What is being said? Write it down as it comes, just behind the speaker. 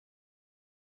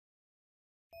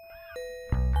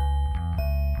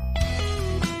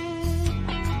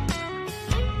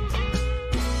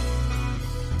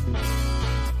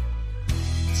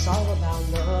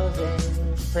love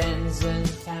and friends and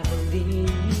family.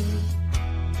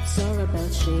 It's all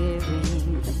about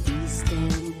sharing a feast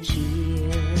and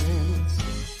cheers.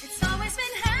 It's always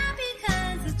been happy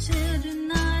cause the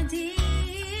children are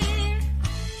dear.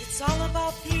 It's all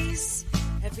about peace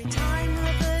every time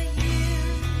of the year.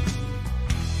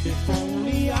 If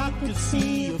only I could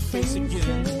see your face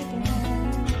again,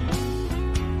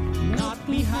 not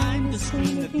behind the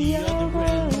screen at the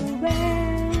other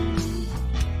end.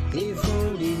 If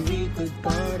only we could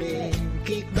party,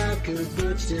 kick back your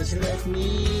boots, just let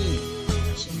me.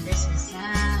 Wishing Christmas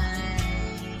time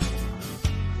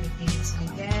to be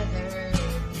together.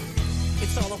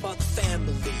 It's all about the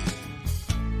family.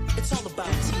 It's all about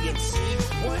TNC.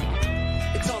 What?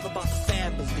 It's all about the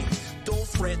family. Don't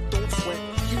fret, don't sweat.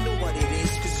 You know what it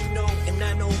is, cause you know and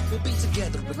I know we'll be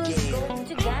together again. We'll go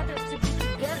together to be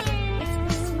together. It's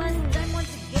Christmas time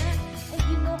once again, and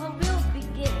you know how we'll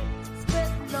begin.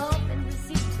 Spread love and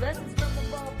receive blessings from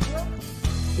above.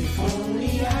 If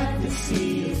only I could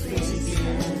see your face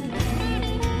again,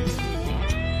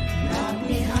 not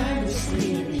behind the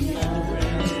screen at the other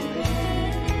end.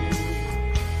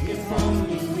 If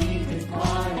only we could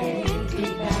party,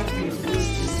 kick back your boots,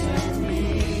 just let me.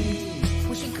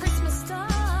 Wishing Christmas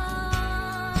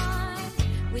time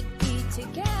we'd be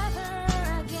together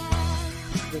again.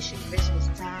 Wishing Christmas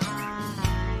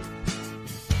time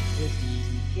we'd be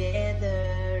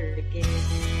together again.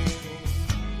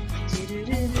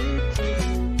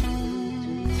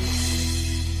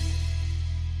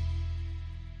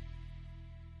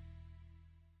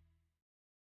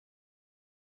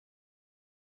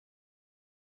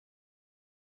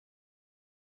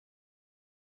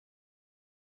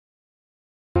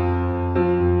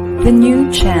 The new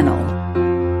channel.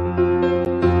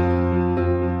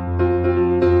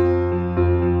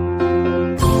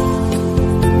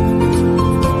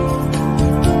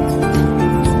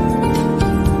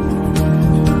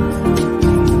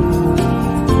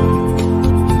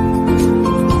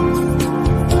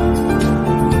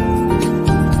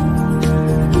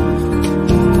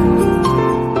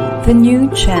 The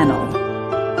new channel.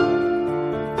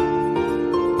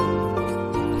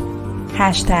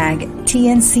 Hashtag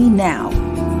TNC Now.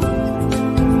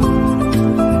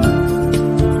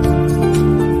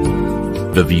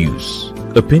 The views,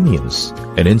 opinions,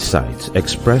 and insights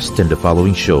expressed in the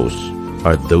following shows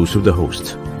are those of the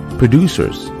host,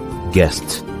 producers,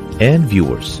 guests, and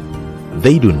viewers.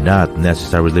 They do not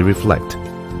necessarily reflect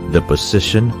the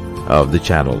position of the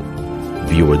channel.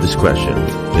 Viewer discretion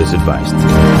is advised.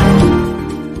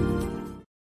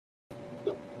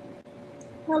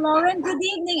 Hello and good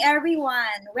evening,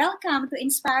 everyone. Welcome to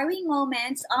Inspiring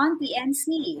Moments on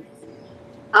TNC.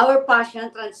 Our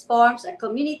passion transforms a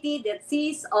community that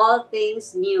sees all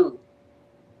things new.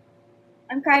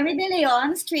 I'm Carmen De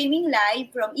Leon, streaming live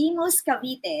from Imus,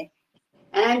 Cavite.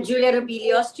 And I'm Julia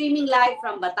Rubilio, streaming live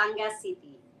from Batangas City.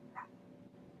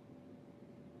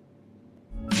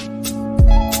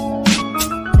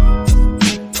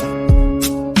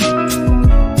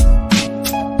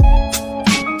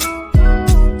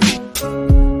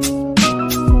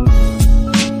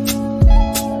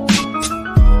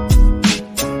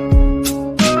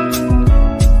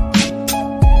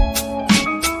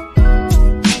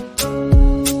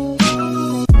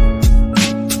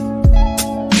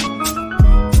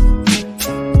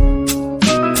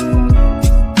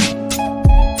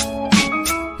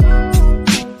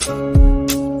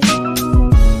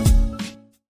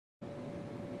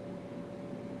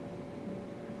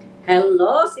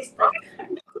 Hello, sister.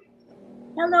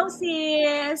 Hello,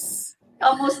 sis.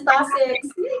 Kamusta,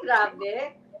 sexy?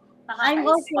 Grabe. I'm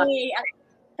okay.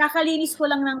 Kakalinis ko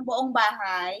lang ng buong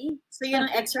bahay. So, yun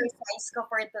ang exercise ko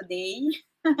for today.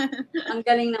 Ang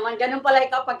galing naman. Ganun pala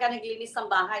ikaw pagka naglinis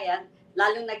ng bahay,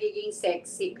 lalong nagiging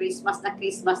sexy. Christmas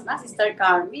na, Sister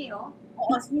Carmi, oh.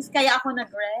 Oo, sis, kaya ako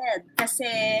nag-red. Kasi,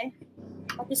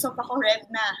 pati soap ako red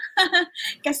na.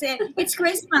 Kasi, it's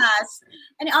Christmas.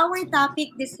 And our topic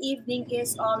this evening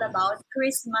is all about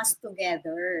Christmas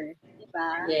together.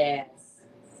 Diba? Yes.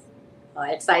 Oh,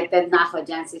 excited na ako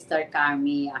dyan, Sister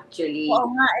Carmi. Actually,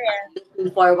 oo nga looking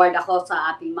forward ako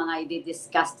sa ating mga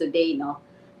i-discuss today, no?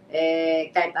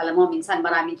 Kahit alam mo, minsan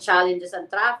maraming challenges and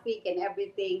traffic and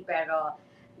everything, pero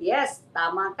yes,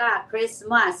 tama ka,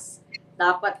 Christmas.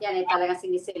 Dapat yan talagang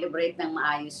sinicelebrate ng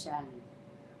maayos yan.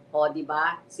 O, di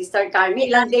ba? Sister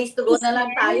Carmi, ilang days to go na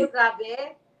lang tayo,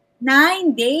 grabe.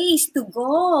 9 days to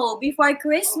go before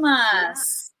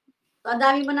Christmas. So, ang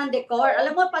dami mo ng decor.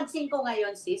 Alam mo, pansin ko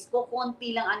ngayon, sis,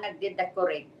 kukunti lang ang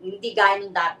nagde-decorate. Hindi gaya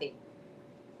nung dati.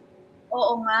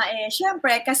 Oo nga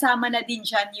Siyempre, kasama na din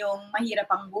dyan yung mahirap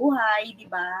ang buhay, di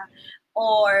ba?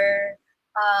 Or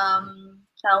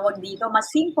tawag dito, mas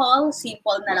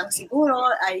simple na lang siguro.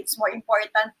 It's more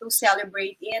important to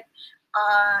celebrate it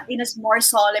in a more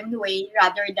solemn way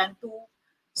rather than to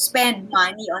spend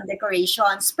money on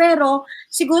decorations. Pero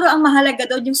siguro ang mahalaga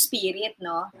doon yung spirit,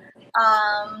 no?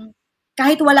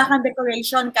 Kahit wala kang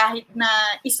decoration, kahit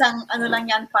na isang ano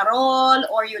lang yan, parol,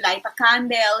 or you light a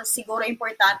candle, siguro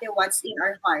importante what's in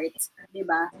our hearts, di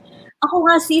ba? Ako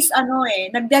nga sis,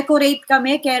 nag-decorate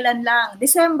kami, kailan lang?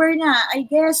 December na, I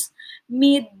guess,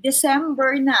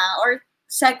 mid-December na, or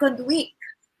second week.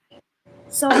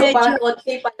 So, Parang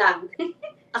konti pa lang.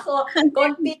 Ako,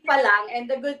 konti pa lang, and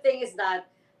the good thing is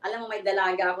that, alam mo, may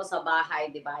dalaga ako sa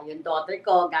bahay, di ba? Yung daughter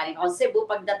ko, galing ako sa Cebu,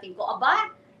 pagdating ko,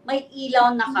 aba, may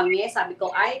ilaw na kami. Sabi ko,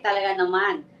 ay, talaga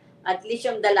naman. At least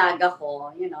yung dalaga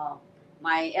ko,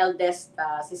 my eldest,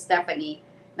 si Stephanie,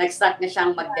 nag-start na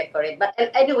siyang mag-decorate. But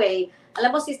anyway,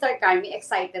 alam mo, Sister Carmi,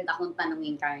 excited akong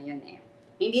tanungin ka ngayon eh.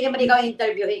 Hindi naman ikaw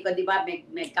interviewin ko, di ba?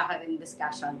 May kakaring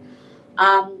discussion.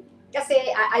 Kasi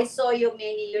I saw you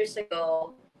many years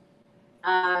ago,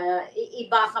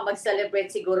 iba ka mag-celebrate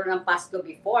siguro ng Pasko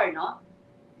before, no?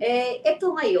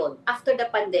 Ito ngayon, after the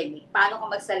pandemic, paano ka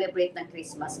mag-celebrate ng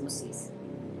Christmas mo, sis?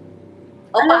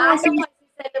 O paano mo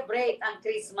i-celebrate ang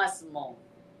Christmas mo?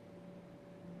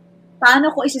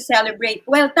 Paano ko i-celebrate?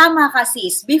 Well, tama ka,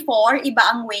 sis. Before, iba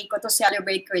ang way ko to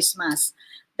celebrate Christmas.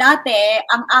 Dati,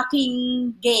 ang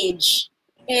aking gauge,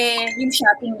 yung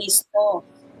shopping list ko.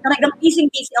 Talagang busy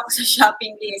ako sa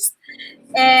shopping list.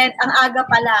 And ang aga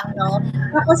pa lang, no?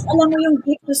 Tapos, alam mo yung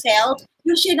gift to self,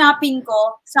 yung shinaping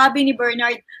ko, sabi ni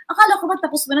Bernard, akala ko ba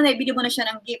tapos mo na, naibili mo na siya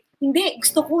ng gift. Hindi,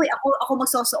 gusto ko ako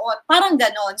magsusuot. Parang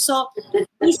ganon. So,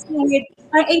 this year,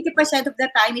 80% of the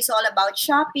time is all about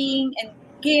shopping and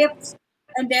gifts.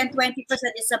 And then 20%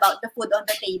 is about the food on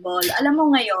the table. Alam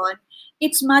mo ngayon,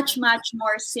 it's much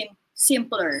more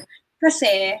simpler.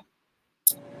 Kasi,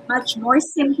 much more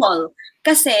simple.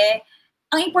 Kasi,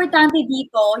 ang importante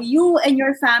dito, you and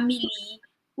your family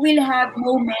will have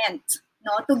moment,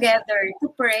 no, together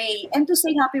to pray and to say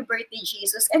happy birthday,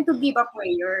 Jesus, and to give a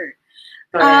prayer.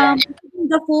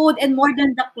 The food and more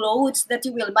than the clothes that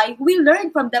you will buy, we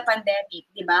learned from the pandemic,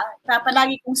 di ba?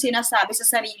 Palagi kong sinasabi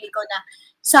sa sarili ko na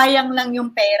sayang lang yung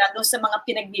pera doon sa mga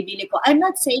pinagbibili ko. I'm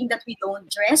not saying that we don't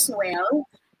dress well,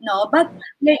 no, but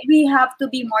we have to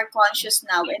be more conscious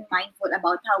now and mindful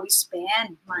about how we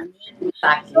spend money.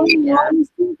 So,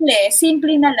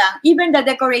 simple na lang. Even the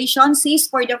decorations, sis,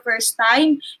 for the first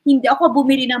time, hindi ako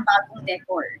bumili ng bagong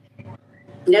decor.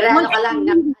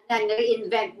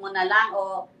 Nire-invent mo na lang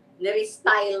o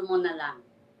nire-style mo na lang?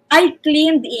 I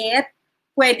cleaned it.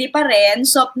 Pwede pa rin.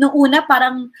 So, noong una,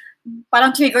 parang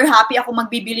trigger happy ako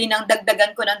magbibili ng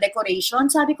dagdagan ko ng decoration.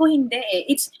 Sabi ko, hindi eh.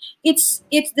 It's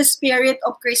the spirit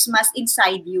of Christmas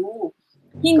inside you.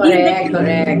 Hindi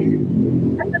correct.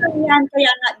 Ano lang yan?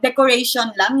 Kaya nga,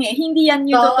 decoration lang eh. Hindi yan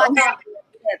yung totoo.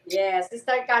 Yes,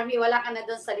 Sister Carmi, wala ka na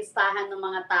doon sa listahan ng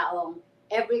mga taong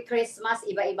every Christmas,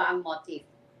 iba-iba ang motif.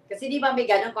 Kasi di ba may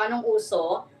ganun, kung anong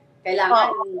uso,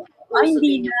 kailangan uso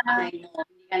din yung bahay mo.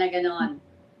 Hindi ka na ganun.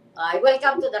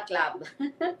 Welcome to the club.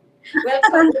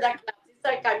 Welcome to the club,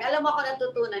 Sister Carmi. Alam mo ako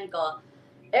natutunan ko,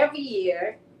 every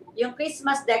year, yung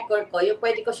Christmas decor ko, yung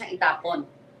pwede ko siyang itapon.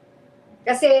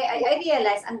 Kasi I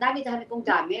realize, ang dami-dami kong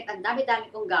gamit,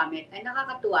 ay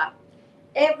nakakatuwa.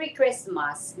 Every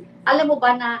Christmas, alam mo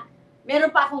ba na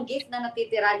meron pa akong gift na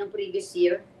natitira nung previous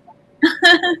year?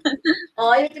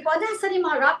 Yung tipo, nasan yung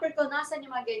mga wrapper ko, nasan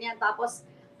yung mga ganyan. Tapos,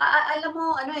 alam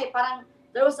mo, parang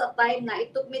there was a time na it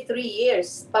took me 3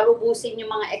 years para ubusin yung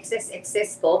mga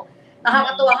excess ko.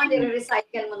 Nakakatuwa nga,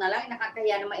 nire-recycle mo na lang,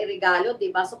 nakakahiya na mairigalo,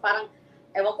 diba? So parang,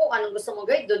 ewan ko, anong gusto mo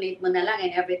gawin, donate mo na lang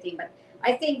and everything. But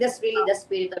I think that's really the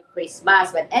spirit of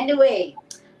Christmas. But anyway,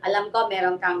 alam ko,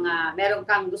 meron kang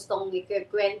gustong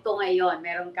ikwento ngayon,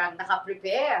 meron kang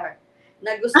naka-prepare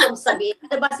na gustong sabihin.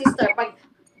 Diba, sister?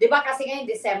 Diba kasi ngayon,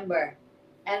 December.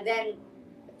 And then,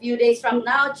 a few days from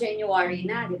now, January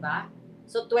na, diba?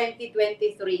 So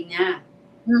 2023 na,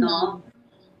 no?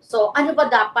 So ano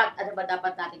ba dapat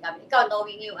natin gawin? Ikaw,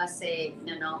 knowing you as a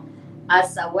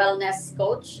wellness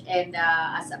coach and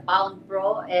as a Pound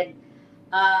Pro and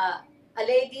a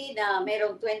lady na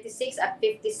mayroong 26 at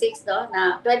 56, no?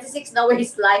 Na 26 na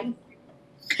waistline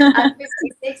at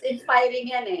 56,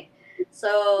 inspiring yan eh. So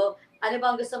ano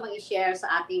ba ang gusto mong i-share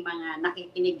sa ating mga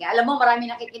nakikinig? Alam mo, marami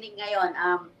nakikinig ngayon.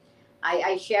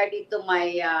 I shared it to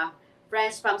my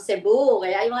friends from Cebu.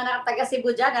 Kaya yung mga taga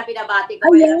Cebu dyan, pinabati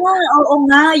ko. Ayan, oo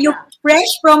nga. Yung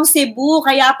fresh from Cebu.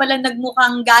 Kaya pala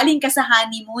nagmukhang galing ka sa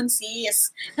honeymoon,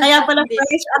 sis. Kaya pala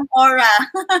fresh ang aura.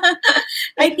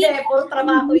 Hindi, puro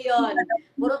trabaho yun.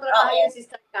 Puro trabaho yun,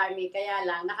 Sister Carmi. Kaya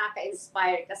lang,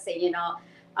 nakaka-inspire kasi, you know,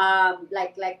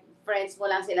 like friends mo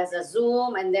lang sila sa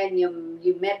Zoom and then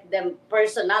you met them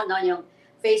personal, no? Yung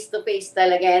face-to-face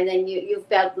talaga. And then you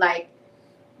felt like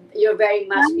you're very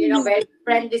much, you know, very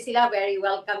friendly sila, very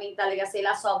welcoming talaga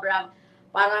sila. Sobrang,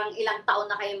 parang ilang taon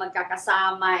na kayo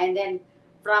magkakasama. And then,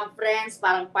 from friends,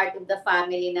 parang part of the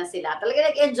family na sila.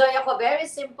 Talaga nag-enjoy ako. Very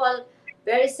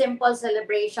simple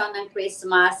celebration ng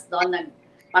Christmas. Doon,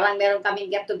 parang meron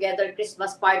kaming get-together,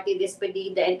 Christmas party,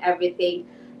 despedida, and everything.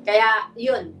 Kaya,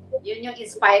 yun yung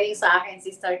inspiring sa akin,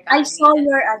 Sister Carmi.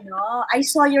 I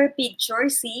saw your picture,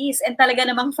 sis. And talaga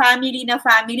namang family na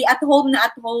family, at home na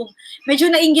at home. Medyo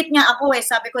nainggit nga ako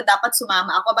sabi ko dapat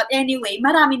sumama ako. But anyway,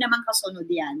 marami namang kasunod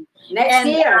yan.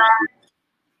 Next year.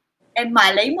 And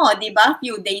malay mo, di ba?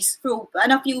 Few weeks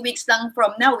lang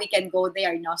from now, we can go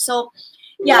there, no? So,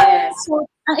 yeah. Yes. So,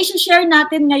 ang isi-share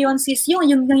natin ngayon, sis, yung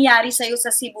nangyari sa'yo sa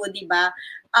Cebu, di ba?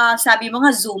 Sabi mo nga,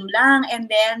 Zoom lang, and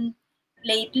then,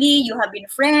 lately, you have been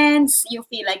friends, you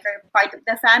feel like you're part of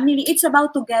the family. It's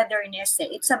about togetherness.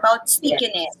 It's about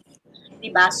stickiness.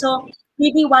 Diba? So,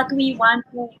 maybe what we want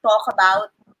to talk about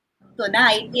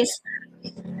tonight is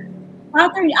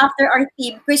after our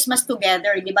theme, Christmas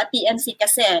Together. Diba? TNC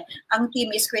kasi, ang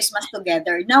theme is Christmas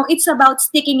Together. Now, it's about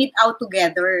sticking it out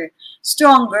together.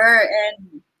 Stronger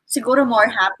and siguro more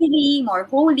happily, more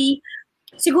holy.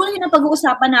 Siguro yun ang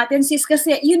pag-uusapan natin, sis,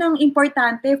 kasi yun ang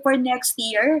importante for next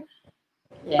year.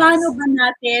 Yes. Paano ba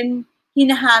natin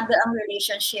hinahandle ang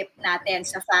relationship natin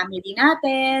sa family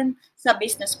natin, sa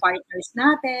business partners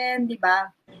natin, di ba?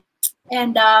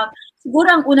 And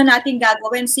siguro ang una natin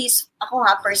gagawin, sis, ako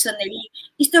personally,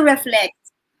 is to reflect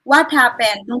what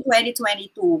happened noong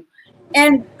 2022.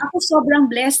 And ako sobrang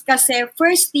blessed kasi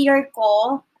first year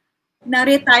ko na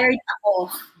retired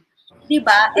ako. Di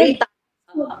ba?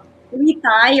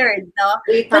 Retired, no?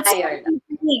 Retired.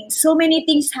 So many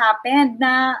things happened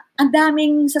na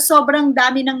sa sobrang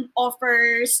dami ng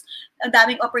offers, ang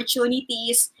daming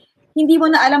opportunities, hindi mo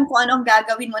na alam kung ano ang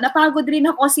gagawin mo. Napagod rin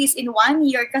ako, sis, in 1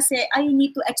 year kasi I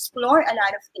need to explore a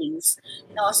lot of things.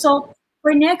 No? So,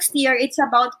 for next year, it's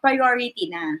about priority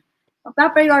na.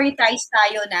 Magpa-prioritize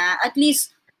tayo na at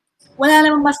least wala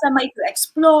namang masama if you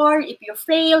explore, if you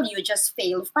fail, you just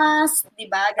fail fast, di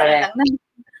ba? Ganun lang naman.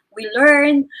 We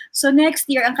learn. So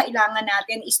next year, ang kailangan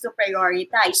natin is to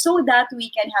prioritize so that we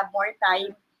can have more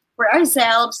time for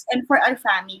ourselves and for our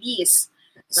families.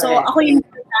 So ako yung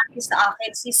importante sa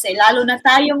akin, sis, lalo na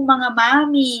tayong mga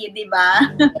mami, di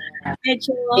ba?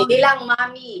 Medyo... Hindi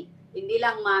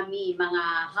lang mami, mga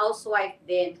housewife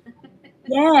din.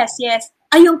 Yes.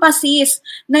 Ayun pa, sis,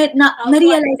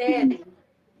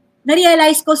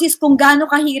 na-realize ko, sis, kung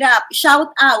gaano kahirap.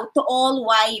 Shout out to all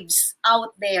wives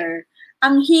out there.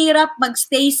 Ang hirap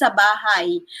magstay sa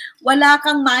bahay. Wala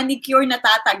kang manicure na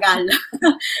tatagal.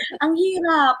 Ang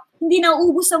hirap. Hindi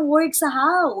nauubos ang work sa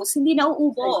house. Hindi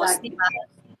nauubos. Exactly. Diba?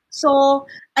 So,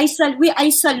 I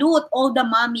salute all the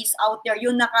mommies out there.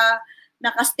 Yung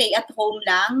naka-stay at home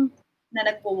lang na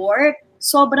nagpo-work.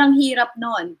 Sobrang hirap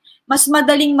nun. Mas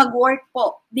madaling mag-work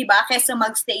po, di ba, kaysa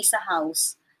magstay sa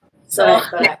house. So,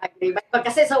 correct.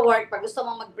 Kasi sa work, pag gusto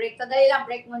mong mag-break, dali lang,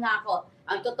 break muna ako.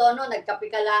 Ang totoo no, nagkape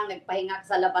ka lang, nagpahinga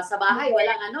ka sa labas sa bahay,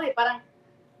 walang parang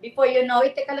before you know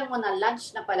it, teka lang muna,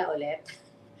 lunch na pala ulit.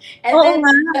 And then,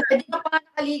 hindi ka pa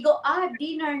nakaligo,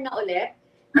 dinner na ulit.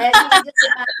 And you just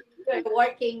imagine you're a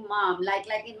working mom. Like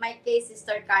in my case,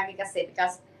 Sister Carmi kasi,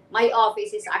 because my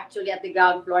office is actually at the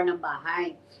ground floor ng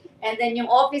bahay. And then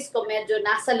yung office ko medyo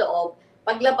nasa loob,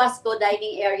 paglabas ko,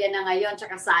 dining area na ngayon,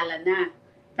 tsaka sala na.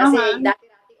 Kasi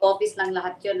dati office lang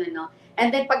lahat yun, ano.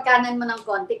 And then pagkanan mo ng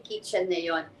konti, kitchen na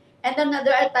yun. And then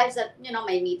there are times that, you know,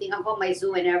 may meeting ako, may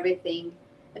Zoom and everything.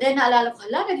 And then naalala ko,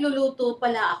 nagluluto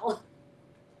pala ako.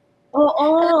 Oo.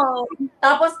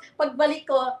 Tapos pagbalik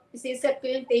ko, isiset ko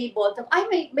yung table.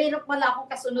 Mayroon pala akong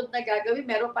kasunod na gagawin,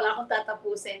 meron pala akong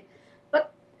tatapusin.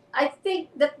 But I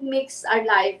think that makes our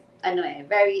life,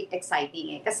 very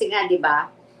exciting Kasi nga, di ba?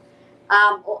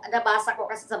 Nabasa ko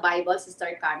kasi sa Bible,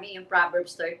 Sister Carmi, yung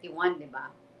Proverbs 31, di ba?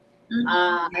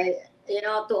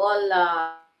 To all...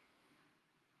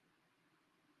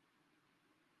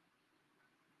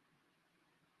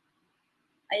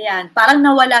 Ayan, parang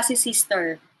nawala si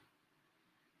Sister.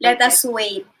 Let us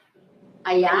wait.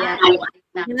 Ayan.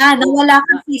 Nawala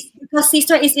ka, Sister. Because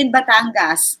Sister is in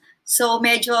Batangas. So,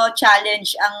 medyo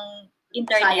challenge ang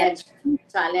internet.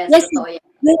 Challenge. Yes,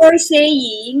 you were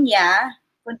saying,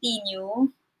 Continue.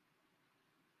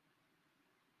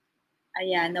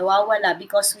 Ayan, nawawala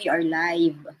because we are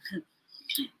live.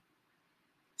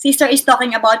 Sister is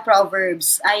talking about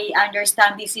Proverbs. I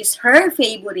understand this is her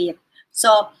favorite.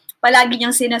 So, palagi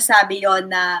niyang sinasabi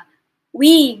yon na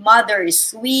we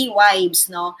mothers, we wives,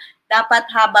 no, dapat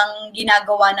habang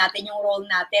ginagawa natin yung role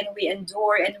natin, we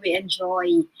endure and we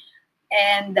enjoy.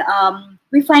 And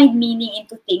we find meaning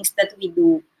into things that we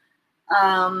do.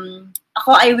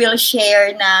 Ako, I will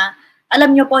share na,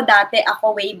 alam niyo po, dati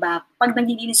ako way back, pag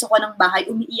naglilinis ako ng bahay,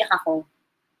 umiiyak ako.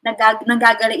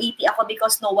 Nagagalaiti ako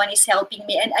because no one is helping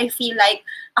me and I feel like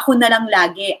ako na lang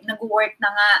lagi. Nag-work na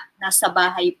nga, nasa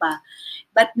bahay pa.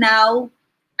 But now,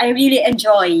 I really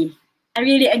enjoy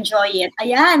it.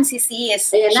 Ayan, si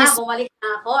Sis. Ayan na, bumalik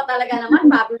na ako. Talaga naman,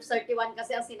 Proverbs 31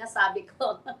 kasi ang sinasabi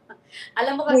ko.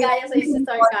 Alam mo, kagaya sa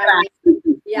Sister Carmen.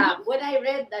 Yeah, when I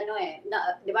read,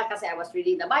 di ba kasi I was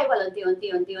reading the Bible,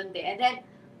 unti-unti. And then,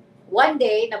 one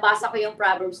day, nabasa ko yung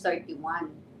Proverbs 31.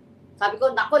 Sabi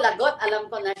ko, naku, lagot, alam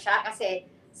ko na siya kasi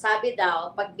sabi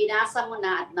daw, pag binasa mo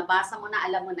na at nabasa mo na,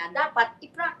 alam mo na, dapat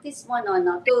i-practice mo,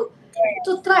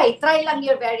 to try lang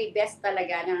your very best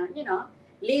talaga na,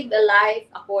 live a life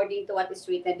according to what is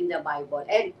written in the Bible.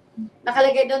 And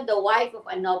nakalagay doon, the wife of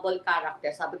a noble character.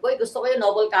 Sabi ko, gusto ko yung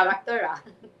noble character,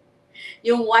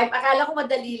 Yung wife, akala ko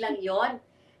madali lang yon.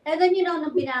 And then,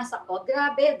 nung binasa ko,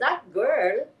 grabe, that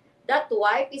girl, that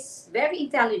wife is very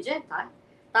intelligent,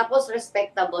 Tapos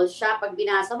respectable siya. Pag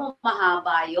binasa mo,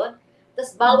 mahaba yun.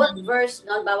 Tapos bawat verse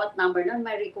nun, bawat number nun,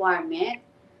 may requirement.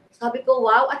 Sabi ko,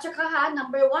 wow. At saka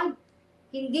number 1,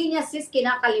 hindi niya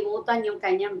kinakalimutan yung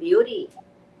kanyang beauty.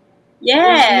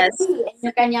 Yes.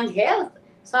 Yung kanyang health.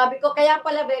 Sabi ko, kaya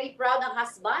pala very proud ang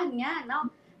husband niya,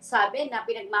 no? Sabi na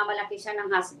pinagmamalaki siya ng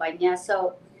husband niya.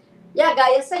 So, yeah,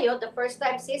 gaya sa'yo, the first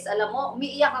time, sis, alam mo,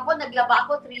 umiiyak ako, naglaba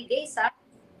ako 3 days,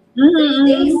 3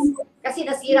 days. Kasi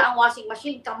nasira ang washing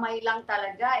machine, kamay lang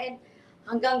talaga. And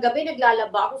hanggang gabi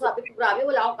naglalaba ako. Sabi ko, grabe,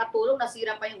 wala akong katulong.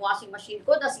 Nasira pa yung washing machine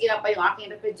ko. Nasira pa yung aking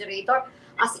refrigerator.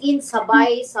 As in,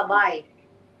 sabay-sabay.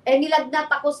 And nilagnat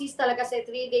ako, sis, talaga sa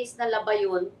 3 days na laba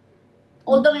yun.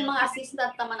 Although may mga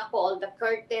assistant naman ako, all the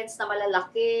curtains na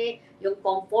malalaki, yung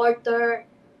comforter.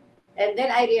 And then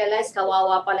I realized,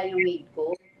 kawawa pala yung maid ko.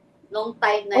 Nung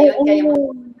time na yun, kaya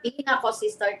hindi na ako,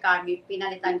 Sister Carmen,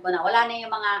 pinalitan ko na. Wala na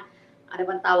yung mga, ano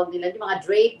bang tawag nila, yung mga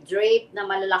drape na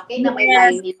malalaki na may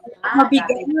lining.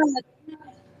 Mabigat.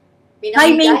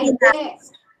 Pinamigay.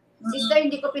 Sister,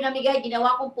 hindi ko pinamigay.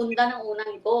 Ginawa kong punda ng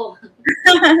unan ko.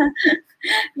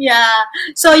 Yeah.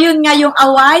 So, yun nga, yung a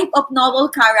wife of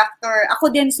noble character. Ako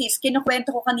din, sis,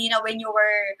 kinukwento ko kanina when you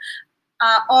were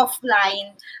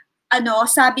offline.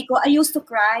 Sabi ko, I used to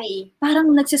cry.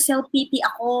 Parang nagsiself-pity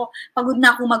ako. Pagod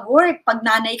na ako mag-work. Pag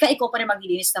nanay ka, ikaw pa rin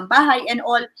maglilinis ng bahay and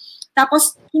all.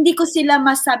 Tapos, hindi ko sila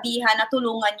masabihan na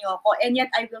tulungan niyo ako. And yet,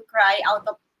 I will cry out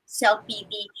of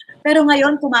self-pity. Pero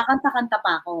ngayon, kumakanta-kanta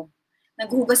pa ako.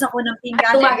 Naghugas ako ng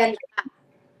pinggan.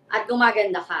 At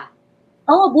gumaganda ka.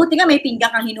 Oo, buti nga may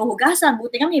pinggan kang hinuhugasan.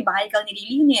 Buti nga may bahay kang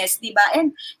nililinis. Diba?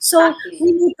 And so,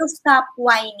 we need to stop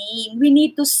whining. We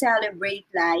need to celebrate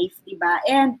life. Diba?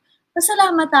 And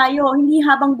pasalamat tayo, hindi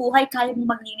habang buhay kaya mo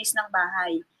maglinis ng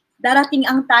bahay. Darating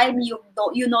ang time you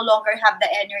no longer have the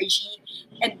energy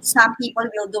and some people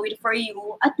will do it for you.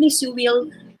 At least you will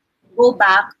go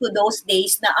back to those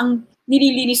days na ang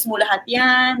nililinis mo lahat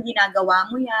yan, ginagawa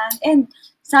mo yan. And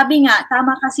sabi nga,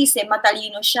 tama kasi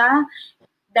matalino siya.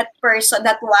 That person,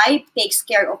 that wife takes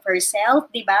care of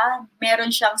herself, di ba?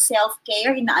 Meron siyang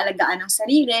self-care, inaalagaan ng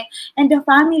sarili, and the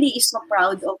family is so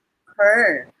proud of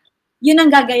her. Yun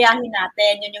ang gagayahin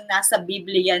natin. Yun yung nasa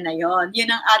Biblia na yon. Yun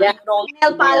ang ating role.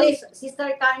 Nail polish. Sister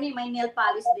Carney, may nail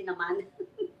polish din naman.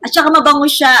 At saka mabango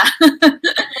siya.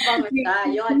 Mabango siya.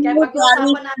 Yun. Kaya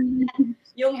pag-usapan natin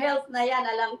yung health na yan,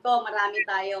 alam ko marami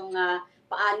tayong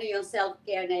paano yung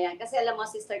self-care na yan. Kasi alam mo,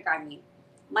 Sister Carney,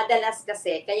 madalas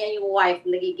kasi, kaya yung wife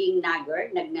nagiging nagger,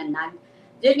 nagnanag.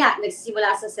 Yun nga,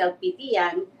 nagsisimula sa self-pity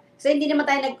yan. Kasi hindi naman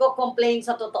tayo nagko-complain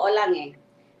sa totoo lang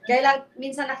Kaya lang,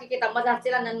 minsan nakikita, madalas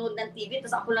sila nanood ng TV,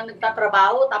 tapos ako lang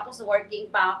nagtatrabaho, tapos working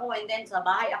pa ako, and then sa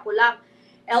bahay, ako lang.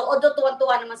 Although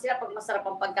tuwan-tuwa naman sila pag masarap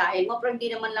ang pagkain mo, pero hindi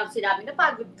naman lang sinabi,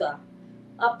 napagod ka.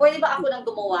 Pwede ba ako nang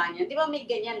gumawa niyan? Di ba may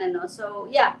ganyan, So,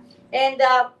 yeah. And,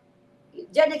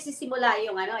 dyan nagsisimula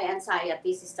yung,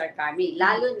 anxiety, Sister Carmen.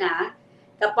 Lalo na,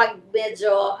 kapag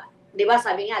medyo, di ba,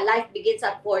 sabi nga, life begins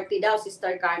at 40 daw,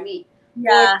 Sister Carmen.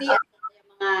 Yeah. 40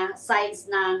 mga signs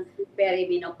ng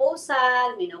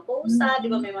perimenopausal, menopausal, di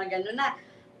ba may mga gano'n na.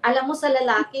 Alam mo sa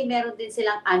lalaki, meron din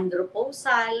silang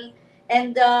andropausal,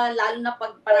 and lalo na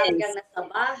pag parang nasa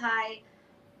bahay,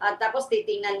 At tapos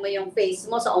titingnan mo yung face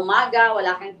mo sa umaga,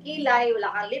 wala kang kilay, wala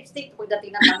kang lipstick,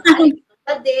 pagdating ng tanghali,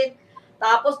 ka din.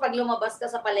 Tapos pag lumabas ka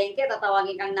sa palengke,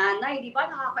 tatawagin kang nanay, di ba?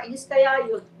 Nakakainis kaya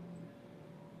yun.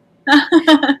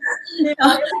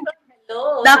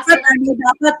 Hello.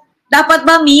 Dapat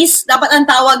ba miss? Dapat ang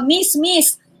tawag miss.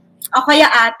 O kaya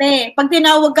ate. Pag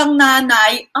tinawag kang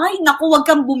nanay, ay naku, wag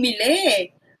kang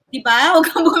bumili. Diba? Huwag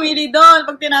kang bumili doon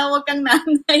pag tinawag kang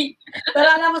nanay. Pero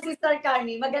alam mo, Sister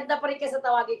Carmi, maganda pa rin kasi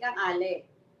tawagin kang ale.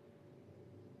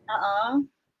 Oo.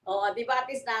 Oo, di ba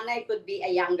at least nanay could be a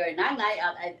younger nanay,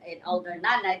 an older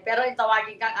nanay, pero yung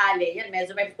tawagin kang ale, yun,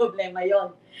 medyo may problema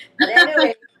yun. But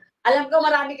anyway, alam ko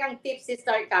marami kang tips,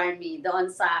 Sister Carmi,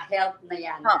 doon sa health na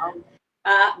yan. Oo.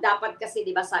 Dapat kasi,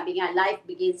 di ba, sabi nga, life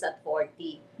begins at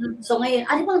 40. So ngayon,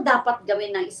 ano bang dapat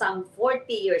gawin ng isang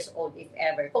 40 years old, if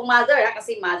ever? Kung mother,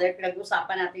 kasi mother,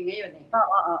 pinag-usapan natin ngayon eh.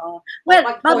 Oo. Well,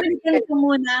 babalikan ko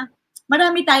muna.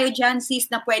 Marami tayo dyan,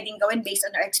 sis, na pwedeng gawin based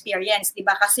on our experience, di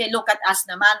ba? Kasi look at us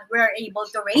naman, we're able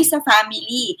to raise a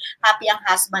family. Happy ang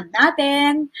husband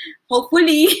natin.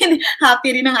 Hopefully,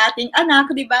 happy rin ang ating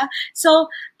anak, di ba? So,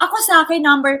 ako sa akin,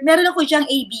 meron ako dyang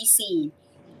ABC.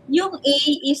 Yung A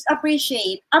is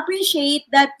appreciate. Appreciate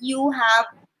that you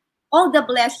have all the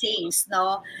blessings,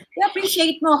 no?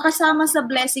 I-appreciate mo, kasama sa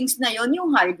blessings na yon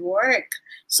yung hard work.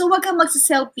 So, wag kang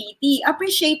magsa-self-pity.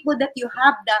 Appreciate mo that you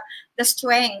have the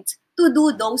strength to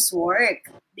do those work,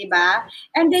 di ba?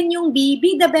 And then yung B,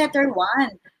 be the better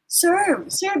one. Serve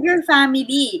your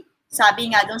family. Sabi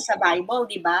nga doon sa Bible,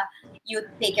 di ba? You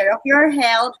take care of your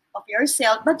health, of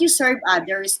yourself, but you serve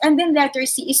others. And then letter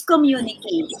C is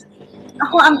communicate.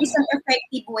 Ako, ang isang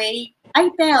effective way, I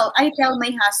tell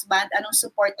my husband anong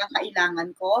support ang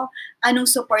kailangan ko, anong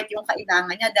support yung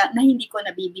kailangan niya na hindi ko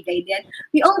nabibigay din.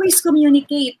 We always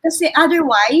communicate kasi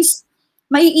otherwise,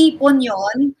 maiipon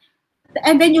yon.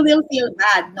 And then you will feel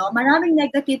bad, no? Maraming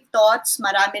negative thoughts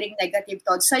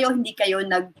sa'yo, hindi kayo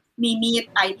nag-meet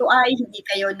eye to eye, hindi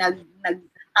kayo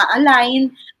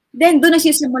nag-align. Then, doon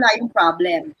nasisimula yung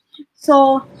problem.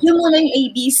 So, yun muna yung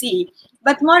ABC.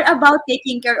 But more about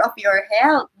taking care of your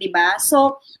health, di ba?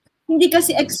 So, hindi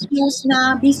kasi excuse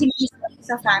na busy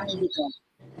sa family ko.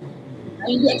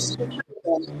 Hindi excuse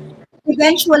ko.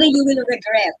 Eventually, you will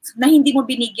regret na hindi mo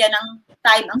binigyan ng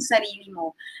time ang sarili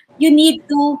mo. You need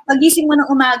to, pagising mo ng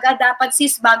umaga, dapat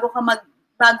sis, bago ka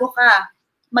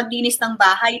maglinis ng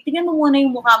bahay, tingnan mo muna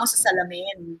yung mukha mo sa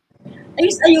salamin.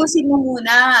 Ayusin mo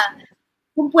muna.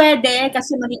 Kung pwede,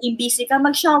 kasi magiging busy ka,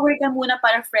 mag-shower ka muna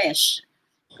para fresh.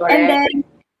 Correct.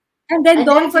 And then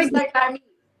don't forget,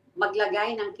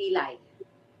 maglagay ng kilay.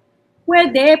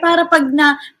 Pwede, para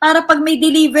pag may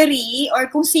delivery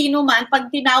or kung sino man, pag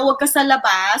tinawag ka sa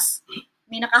labas,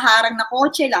 may nakaharang na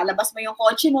kotse, lalabas mo yung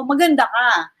kotse mo, maganda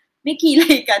ka. May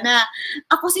kilay ka na.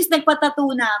 Ako sis, nagpatato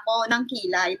na ako ng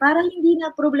kilay para hindi na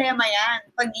problema yan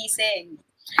pagising.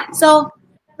 So,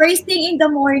 first thing in the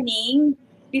morning,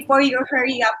 before you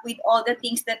hurry up with all the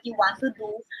things that you want to do,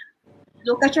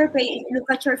 look at your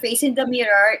face in the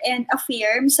mirror and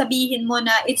affirm, sabihin mo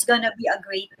na it's gonna be a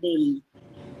great day.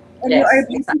 And yes, you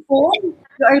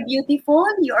are beautiful,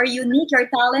 you are unique,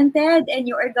 you're talented, and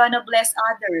you are gonna bless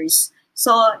others.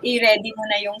 So, i-ready mo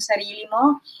na yung sarili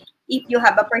mo. If you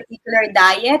have a particular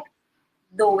diet,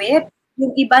 do it.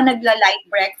 Yung iba nagla-light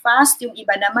breakfast, yung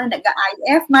iba naman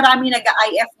nag-IF. Marami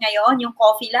nag-IF ngayon, yung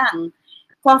coffee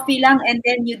lang, and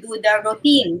then you do the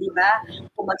routine, di ba?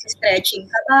 Kung mag-stretching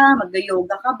ka ba,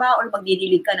 mag-yoga ka ba, or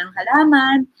magdidilig ka ng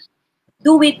halaman,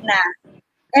 do it na.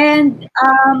 And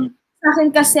sa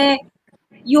akin kasi,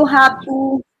 you have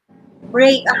to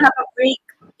have a break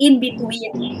in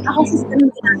between. Ako sa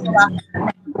yung ginagawa.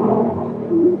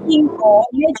 Routine ko,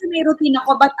 medyo may routine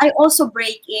ako, but I also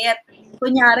break it.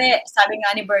 Kunyari, sabi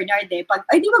nga ni Bernard wag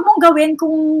mong gawin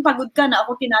kung pagod ka na,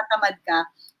 ako tinatamad ka,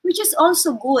 which is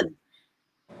also good.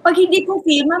 Pag hindi ko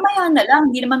feel, mamaya na lang.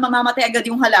 Hindi naman mamamatay agad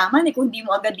yung halaman kung hindi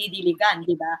mo agad didiligan,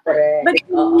 di ba? But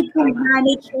you need to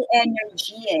manage your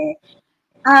energy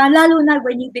lalo na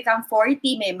when you become 40,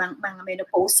 may mga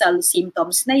menopausal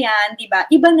symptoms na yan, di ba?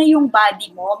 Iba na yung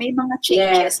body mo, may mga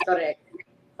changes. Yes, correct.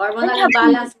 Hormonal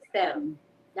imbalance system.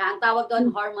 Ang tawag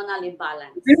doon, hormonal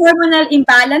imbalance. May hormonal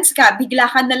imbalance ka, bigla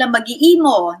ka na lang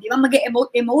mag-iimo, di ba?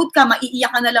 Mag-emote ka,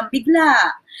 maiiyak ka na lang bigla.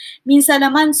 Minsan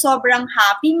naman, sobrang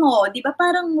happy mo, di ba?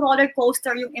 Parang roller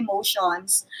coaster yung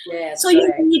emotions. Yes, so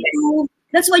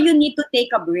that's why you need to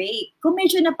take a break. Kung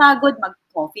medyo napagod,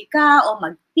 mag-coffee ka o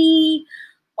mag-tea,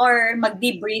 or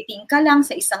mag-deep-breathing ka lang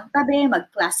sa isang tabi,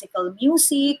 mag-classical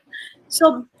music.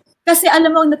 So, kasi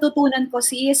alam mo, ang natutunan ko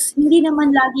sis, hindi naman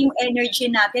lagi yung energy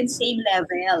natin same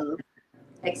level.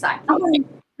 Exactly. Ako,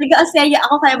 nag-aasaya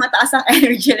ako kaya mataas ang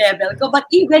energy level ko. But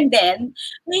even then,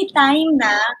 may time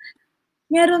na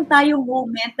meron tayong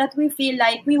moment that we feel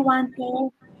like we want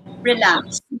to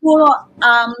relax. Siguro,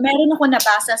 meron ako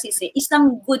nabasa, Sisi,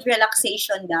 isang good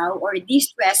relaxation daw or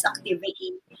de-stress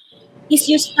activity is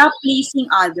you stop pleasing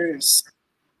others.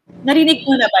 Narinig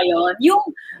mo na ba yun? Yung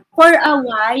for a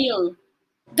while,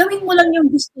 gawin mo lang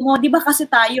yung gusto mo. Di ba kasi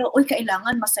tayo,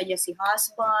 kailangan masaya si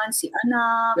husband, si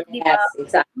anak, di ba? Yes,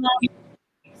 exactly.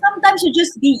 Sometimes you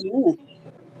just be you.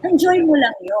 Enjoy mo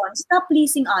lang yon. Stop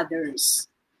pleasing others.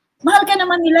 Mahal ka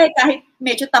naman nila kahit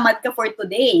medyo tamad ka for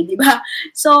today, di ba?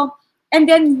 So, and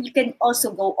then you can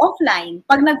also go offline.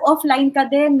 Pag nag-offline ka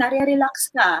din, nare-relax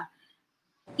ka.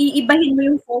 Iibahin mo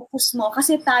yung focus mo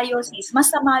kasi tayo, sis,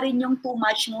 masama rin yung too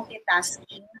much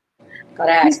multitasking.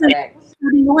 Correct.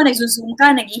 Sabi mo nga, nagsuzoom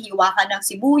ka, naghihiwa ka ng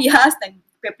sibuyas,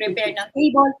 nag-prepare ng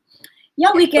table.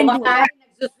 Yeah, we can do that.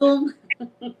 Nagsuzoom.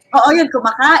 Oo, yun,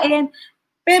 kumakain.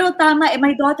 Pero tama,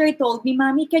 my daughter told me,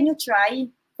 Mommy, can you try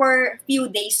for few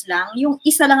days lang? Yung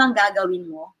isa lang ang gagawin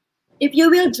mo. If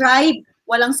you will drive,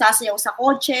 walang sasayaw sa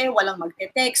kotse, walang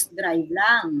magte-text, drive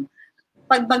lang.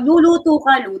 Pag magluluto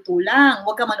ka, luto lang.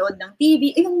 Huwag ka manood ng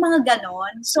TV. Yung mga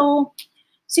ganon. So,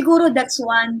 siguro that's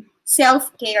one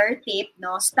self-care tip,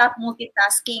 no? Stop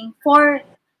multitasking for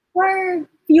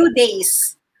few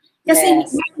days. Kasi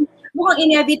mukhang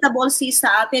inevitable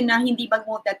sa atin na hindi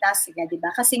mag-multitask, di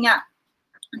ba? Kasi nga,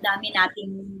 ang dami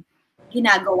nating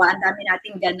ginagawa, ang dami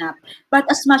nating ganap. But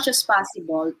as much as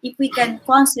possible, if we can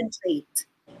concentrate,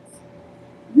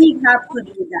 we have to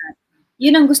do that.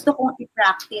 Yun ang gusto kong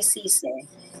i-practice, sis.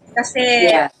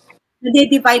 Kasi,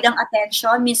 nade-divide ang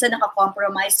attention, minsan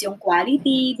nakakompromise yung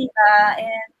quality, di ba?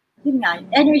 And, yun nga,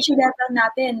 energy level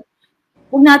natin,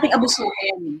 huwag nating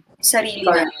abusuhin sarili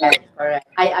natin. Correct.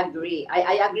 I agree.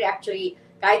 I agree actually.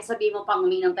 Kahit sabihin mo pang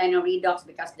uminom tayo ng Redox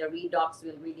because the Redox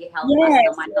will really help us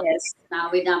naman. Na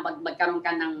magkaroon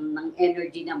ka ng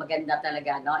energy na maganda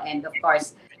talaga, no? And of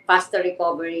course, faster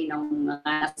recovery ng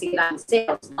mga sirang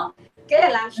cells, no? Kaya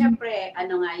lang, syempre,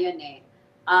 nga yun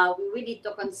we need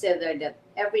to consider that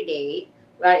every day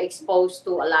we're exposed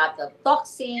to a lot of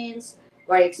toxins,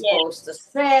 we're exposed to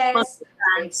stress,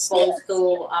 we're exposed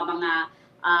to mga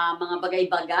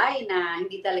bagay-bagay na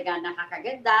hindi talaga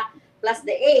nakakaganda. Plus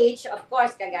the age, of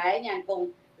course, kagaya niyan,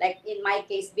 kung like in my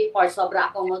case before,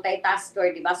 sobra akong multitasker,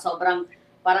 di ba? Sobrang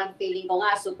parang feeling ko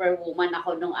nga, superwoman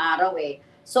ako nung araw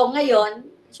So ngayon,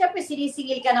 syempre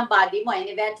sinisingil ka ng body mo and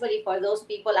eventually for those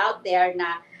people out there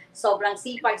na sobrang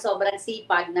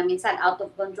sipag na minsan out of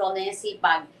control na yung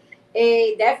sipag,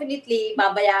 definitely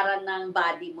babayaran ng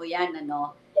body mo yan,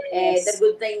 ano? The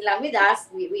good thing lang with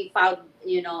us, we found,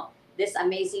 this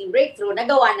amazing breakthrough,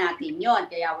 nagawa natin yon.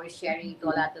 Kaya we're sharing to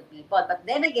a lot of people. But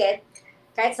then again,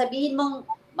 kahit sabihin mong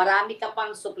marami ka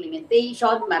pang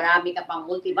supplementation, marami ka pang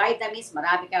multivitamins,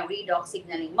 marami kang redox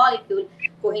signaling molecule,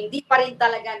 kung hindi pa rin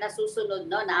talaga nasusunod,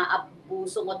 no,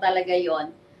 naaabuso mo talaga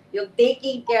yon, yung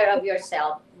taking care of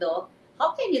yourself, no?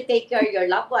 How can you take care of your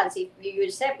loved ones if you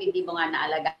yourself hindi mo nga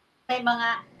naalaga? May mga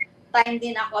time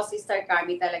din ako, Sister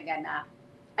Carmi, talaga na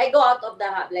I go out of the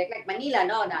like Manila,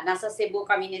 no, na nasa Cebu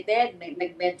kami ni Ted,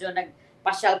 medyo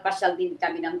nagpasyal-pasyal din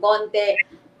kami ng konti.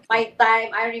 My time,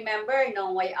 I remember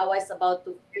nung I was about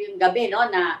to yung gabi, no,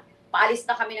 na paalis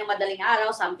na kami ng madaling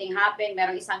araw, something happened,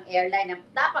 merong isang airline na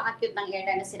napaka-cute ng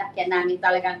airline na sinakyan namin,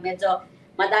 talagang medyo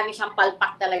madami siyang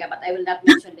palpak talaga, but I will not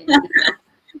mention the name.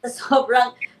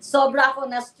 Sobra ako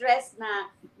na-stress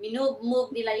na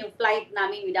move nila yung flight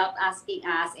namin without asking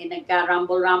us and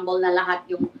nagka-rumble na lahat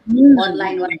yung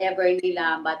online whatever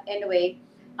nila. But anyway,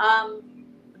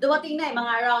 dumating na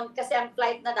mga around, kasi ang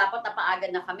flight na dapat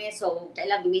napaaga na kami, so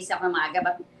kailangan gumising ako ng maaga.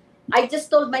 But I just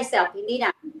told myself, hindi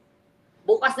na.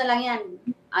 Bukas na lang yan.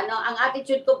 Ang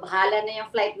attitude ko, bahala na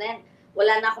yung flight na yan.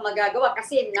 Wala na akong magagawa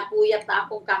kasi napuyat na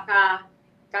akong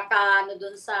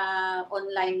dun sa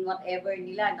online whatever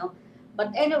nila, no?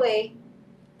 But anyway,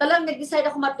 talagang nag-decide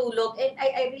ako matulog and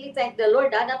I really thank the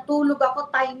Lord, natulog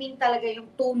ako, timing talaga yung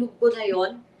tulog ko na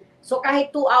yon. So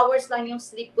kahit 2 hours lang yung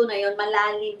sleep ko na yon,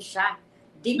 malalim siya.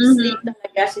 Deep sleep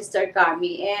talaga, Sister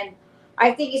Carmi. And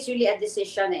I think it's really a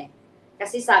decision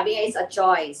Kasi sabi nga, it's a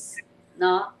choice,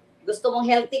 no? Gusto mong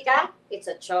healthy ka? It's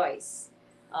a choice.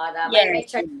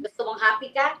 Gusto mong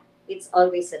happy ka? It's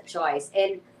always a choice.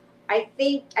 And I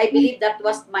believe that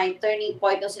was my turning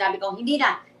point nung sinabi ko, hindi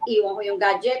na, iwan ko yung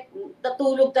gadget,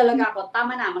 natulog talaga ako,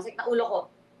 tama na, masakit na ulo ko,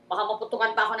 baka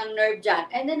maputukan pa ako ng nerve dyan,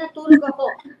 and then natulog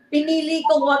ako. Pinili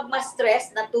kong wag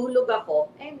ma-stress, natulog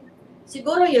ako, and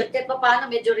siguro yun, kahit pa paano,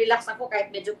 medyo relax ako,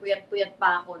 kahit medyo puyat-puyat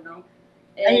pa ako, no?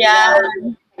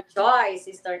 And, choice,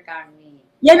 Sister Carmi.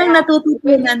 Yan ang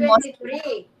natututunan mo.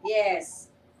 2023,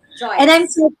 yes. choice. And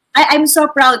I'm so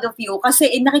proud of you kasi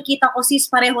nakikita ko sis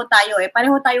pareho tayo eh.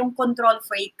 Pareho tayong control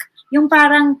freak. Yung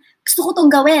parang gusto ko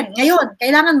tong gawin ngayon,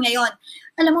 kailangan ngayon.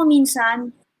 Alam mo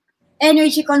minsan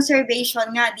energy conservation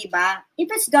nga, 'di ba? If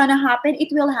it's gonna happen, it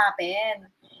will happen.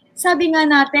 Sabi nga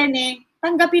natin eh,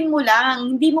 tanggapin mo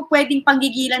lang. Hindi mo pwedeng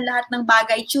panggigilan lahat ng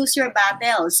bagay. Choose your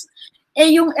battles.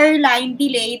 Eh yung airline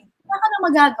delayed, wala ka na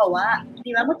magagawa.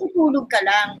 Di ba? Matutulog ka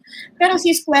lang. Pero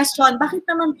sis question, bakit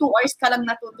naman 2 hours ka lang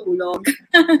natutulog?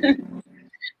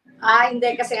 Hindi.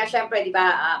 Kasi nga, syempre, di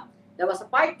ba, there was a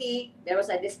party, there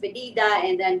was a despedida,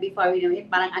 and then before we know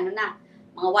it, parang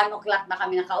mga 1 o'clock na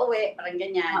kami nakauwi, parang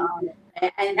ganyan.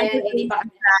 And then, hindi pa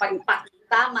kami nakapag-pack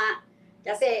tama.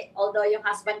 Kasi, although yung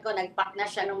husband ko, nag-pack na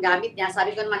siya nung gamit niya,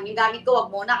 sabi ko naman, yung gamit ko,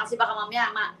 wag muna, kasi baka mamaya,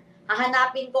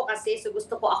 hahanapin ko kasi, so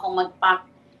gusto ko akong mag-pack.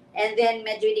 And then,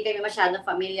 medyo hindi kami masyadong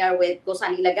familiar with kung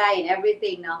saan ilagay and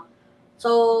everything, no?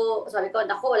 So, sabi ko,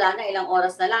 naku, wala na, ilang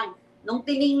oras na lang. Nung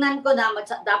tiningnan ko na,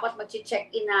 dapat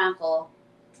mag-check-in na ako,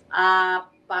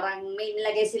 parang may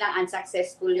nilagay silang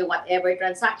unsuccessful yung whatever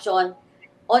transaction,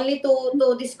 only to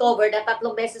discover na 3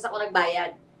 beses ako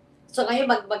nagbayad. So, ngayon,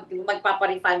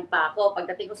 magpaparefund pa ako.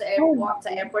 Pagdating ko sa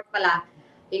airport pala,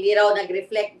 hindi raw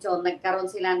nag-reflect. So,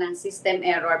 nagkaroon sila ng system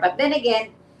error. But then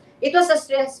again, it was a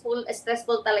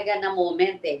stressful talaga na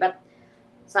moment eh. But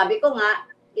sabi ko nga,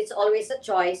 it's always a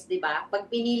choice, di ba? Pag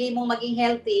pinili mong maging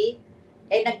healthy,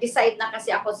 nag-decide na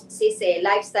kasi ako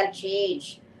lifestyle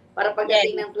change. Para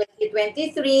pagdating ng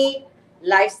 2023,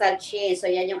 lifestyle change.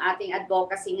 So yan yung ating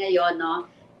advocacy ngayon,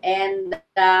 no? And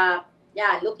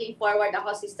looking forward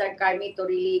ako, Sister Carmi, to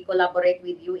really collaborate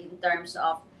with you in terms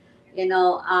of,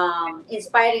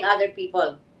 inspiring other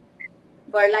people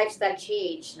for lifestyle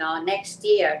change, no, next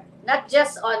year. Not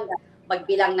just on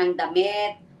magbilang ng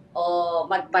damit o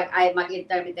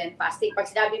mag-intermittent fasting. Pag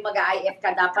sinabi mag-IF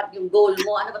ka, dapat yung goal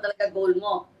mo, ano ba talaga goal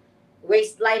mo?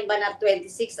 Waistline ba na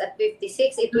 26 at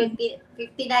 56?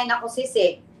 59 ako sis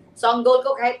eh. So ang goal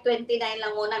ko kahit 29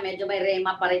 lang muna, medyo may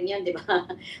rema pa rin yun, di ba?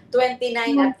 29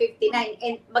 at 59.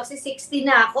 And magsi-60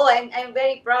 na ako. I'm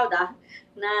very proud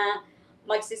na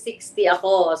magsi-60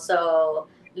 ako. So,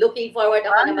 looking forward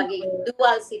ako na maging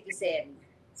dual citizen.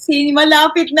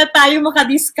 Malapit na tayo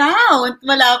maka-discount.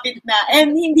 Malapit na.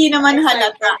 And hindi naman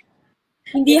halata.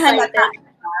 Hindi halata.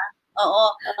 Oo.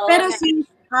 Pero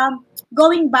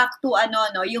going back to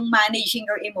yung managing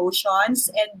your emotions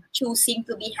and choosing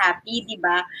to be happy, di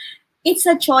ba? It's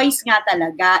a choice nga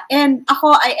talaga. And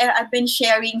ako, I've been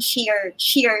sharing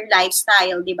sheer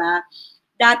lifestyle, di ba?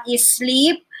 That is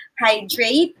sleep,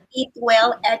 hydrate, eat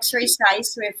well,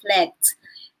 exercise, reflect.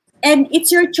 And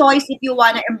it's your choice if you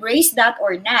wanna embrace that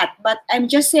or not. But I'm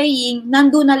just saying,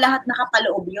 nandun na lahat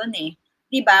nakapaloob yun eh.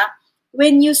 Diba?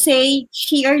 When you say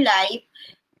sheer life,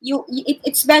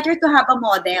 it's better to have a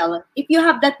model. If you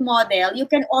have that model, you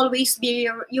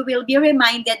will be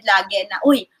reminded lagi na,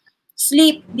 uy,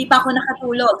 sleep, di pa ako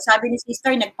nakatulog. Sabi ni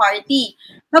sister, nag-party.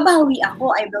 Babawi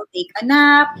ako, I will take a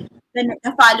nap. Then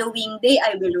the following day,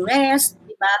 I will rest.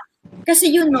 Diba? Kasi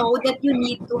you know that you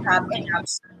need to have enough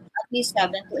sleep. At least 7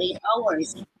 to 8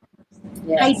 hours.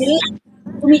 Yes. Hydrate.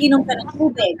 Umiinom ka ng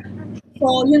tubig.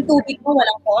 So, yung tubig mo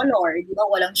walang color, di ba?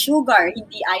 Walang sugar,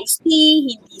 hindi iced tea,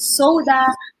 hindi soda,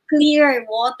 clear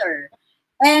water.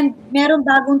 And meron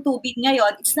bagong tubig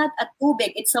ngayon. It's not a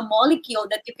tubig, it's a molecule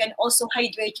that you can also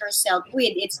hydrate yourself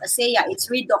with. It's ASEA,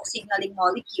 it's redox signaling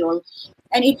molecule.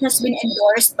 And it has been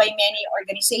endorsed by many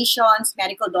organizations,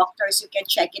 medical doctors. You can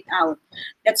check it out.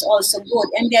 That's also good.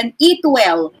 And then eat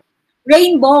well.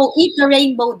 Rainbow, eat the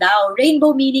rainbow daw.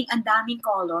 Rainbow meaning ang daming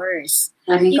colors.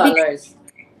 Daming colors.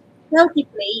 Healthy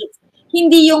plate.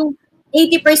 Hindi yung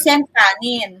 80%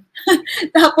 kanin.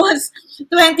 Tapos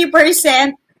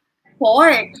 20%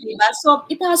 pork. Diba? So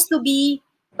it has to be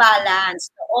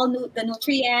balanced. All the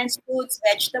nutrients, fruits,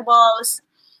 vegetables.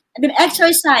 And then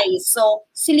exercise. So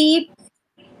sleep,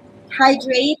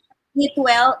 hydrate, eat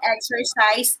well,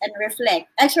 exercise, and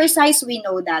reflect. Exercise, we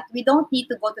know that. We don't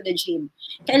need to go to the gym.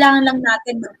 Kailangan lang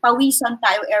natin magpawisan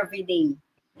tayo every day.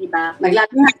 Diba?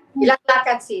 Ilang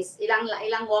lakad, sis? Ilang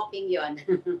walking yon?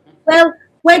 Well,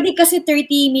 pwede kasi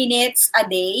 30 minutes a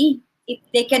day. If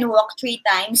they can walk 3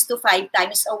 times to 5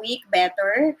 times a week,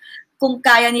 better. Kung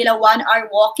kaya nila 1 hour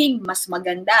walking, mas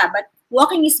maganda. But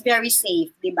walking is very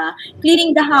safe, di ba?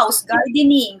 Cleaning the house,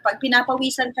 gardening, pag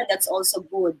pinapawisan ka, that's also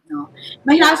good, no?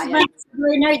 My husband,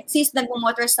 Bernard, sis,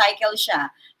 nag-motorcycle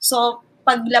siya. So,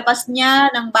 paglabas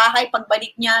niya ng bahay,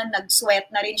 pagbalik niya,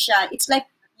 nag-sweat na rin siya. It's like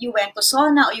you went to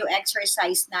sauna o you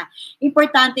exercise na.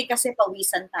 Importante kasi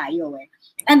pawisan tayo, eh.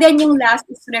 And then yung last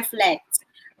is reflect.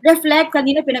 reflect,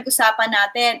 kanina pinag-usapan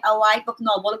natin, a wife of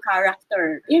noble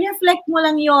character. I-reflect mo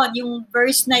lang yon, yung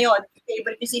verse na yon.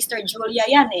 Favorite ni Sister Julia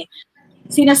yan eh.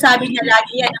 Sinasabi niya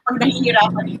lagi yan, pag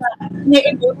nahihirapan siya,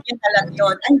 ni-emote niya talaga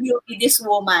yun. I will be this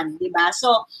woman, di ba?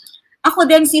 So, ako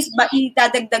din, sis,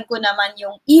 itadagdag ko naman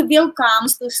yung evil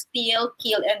comes to steal,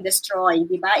 kill, and destroy,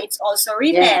 di ba? It's also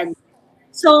written. Yes.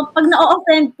 So, pag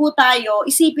na-offend po tayo,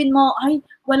 isipin mo, ay,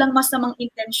 walang masamang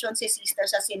intention si sister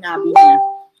sa sinabi niya.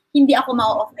 Hindi ako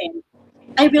ma-offend.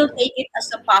 I will take it as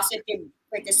a positive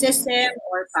criticism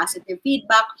or positive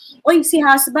feedback. Oy, si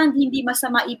husband, hindi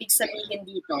masama ibig sabihin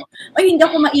dito. Oy, hindi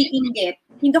ako maiinggit.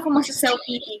 Hindi ako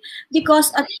masa-self-pity.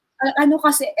 Because,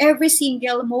 kasi, every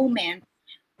single moment,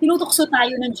 tinutukso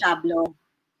tayo ng diablo.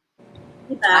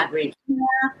 Diba?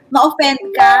 Ma-offend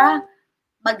ka,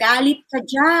 magalit ka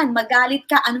dyan, magalit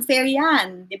ka, unfair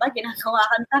yan. Diba? Ginagawa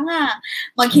kang tanga.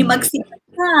 Maghimagsipat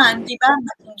ka, diba?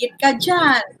 Matinggit ka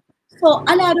dyan. So,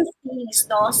 a lot of things,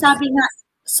 no? Sabi nga,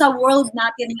 sa world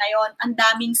natin ngayon, ang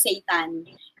daming Satan.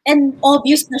 And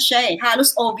obvious na siya eh.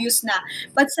 Halos obvious na.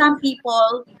 But some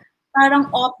people, parang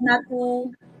opt na to,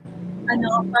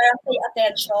 parang pay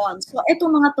attention. So,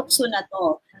 itong mga tukso na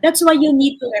to. That's why you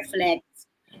need to reflect.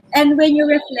 And when you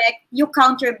reflect, you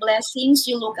count your blessings,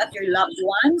 you look at your loved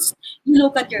ones, you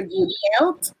look at your good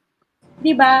health.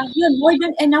 Diba? Yun, more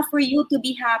than enough for you to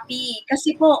be happy.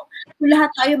 Kasi po, lahat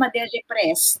tayo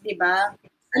made-depress, diba?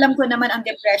 Alam ko naman ang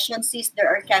depression, sis, there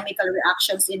are chemical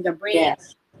reactions in the brain.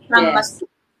 Yes. Some must be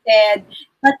said.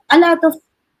 But a lot of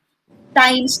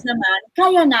times naman,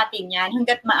 kaya natin yan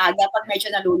hanggat maaga pag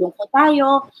medyo nalulungkot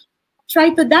tayo.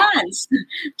 Try to dance.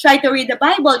 Try to read the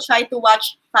Bible. Try to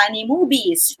watch funny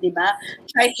movies, diba?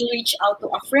 Try to reach out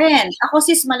to a friend. Ako,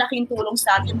 sis, malaking tulong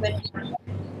sa atin when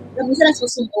minsan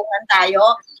nasusumbungan tayo.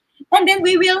 And then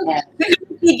we will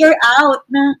figure out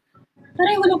na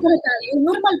pareho lang pala tayo.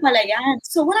 Normal pala yan.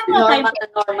 So, wala pala tayo.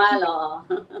 Normal,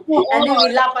 And then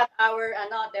we laugh at our,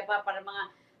 diba, para mga,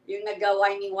 yung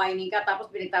nag-whining ka, tapos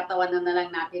pinagtatawanan na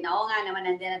lang natin. Oo nga naman,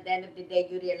 and then at the end of the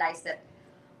day, you realize that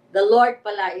the Lord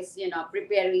pala is,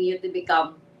 preparing you to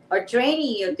become or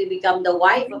training you to become the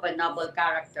wife of a noble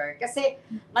character. Kasi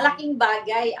malaking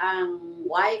bagay ang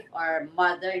wife or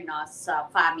mother, no,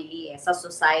 sa family, sa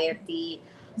society,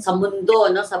 sa mundo,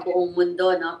 no, sa buong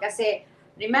mundo, no. Kasi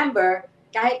remember,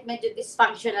 kahit medyo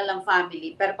dysfunctional ang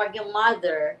family, pero pag yung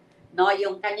mother, no,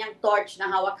 yung kanyang torch na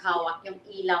hawak-hawak, yung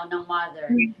ilaw ng mother,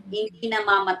 hindi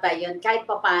namamatay yun. Kahit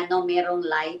papano merong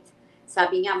light.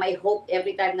 Sabi nga, may hope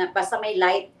every time na basta may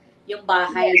light, yung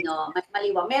bahay, no, mas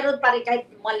maliwa. Meron pa rin kahit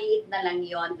maliit na lang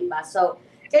yon, di ba? So,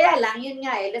 kaya lang, yun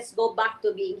nga let's go back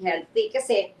to being healthy.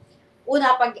 Kasi,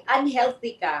 una, pag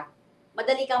unhealthy ka,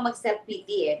 madali kang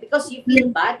mag-self-pity because you feel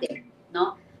bad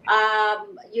no?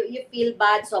 You feel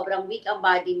bad, sobrang weak ang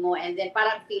body mo, and then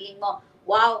parang feeling mo,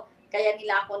 wow, kaya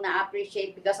nila ako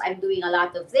na-appreciate because I'm doing a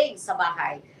lot of things sa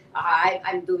bahay.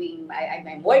 I'm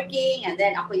working, and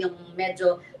then ako yung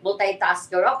medyo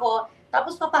multitasker ako.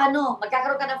 Tapos paano?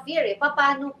 Magkakaroon ka ng fear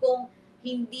Paano kung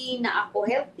hindi na ako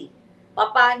healthy?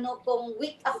 Paano kung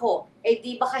weak ako?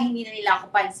 Di baka hindi na nila ako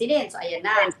pansinin? So ayan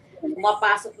na.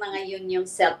 Pumapasok na ngayon yung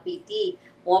self-pity.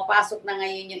 Pumapasok na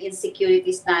ngayon yung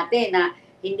insecurities natin na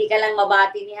hindi ka lang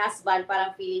mabati ni husband,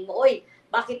 parang feeling mo, oy,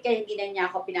 bakit kaya hindi na niya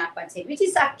ako pinapansin? Which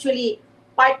is actually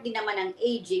part din naman ng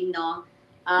aging, no?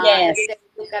 Yes. Every time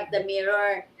you look at the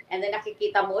mirror, and then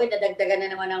nakikita mo, nadagdagan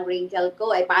na naman ang wrinkle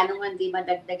ko. Paano nga hindi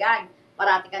madagdagan?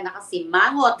 Parati ka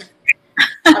nakasimangot.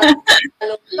 Parati ka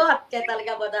nalungkot. Kaya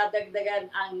talaga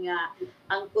madadagdagan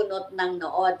ang kunot ng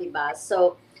noo, diba?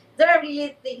 So, there are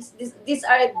really things, these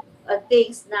are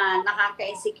things na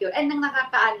nakaka-insecure. And ang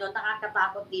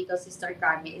nakakatakot dito, Sister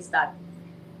Carmi, is that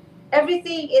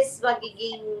everything is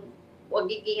magiging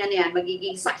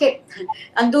sakit.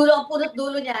 Ang punot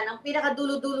dulo niya, ang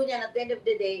pinakadulo-dulo niya at the end of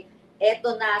the day,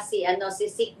 eto na si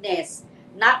sickness.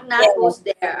 Knock who's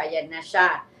there. Ayan na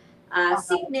siya.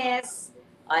 Sickness,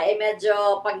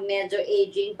 pag medyo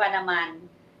aging pa naman,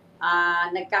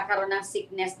 nagkakaroon ng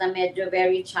sickness na medyo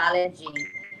very challenging.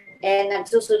 And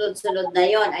nagsusunod-sunod na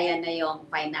yon. Ayan na yung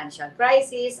financial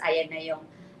crisis, ayan na yung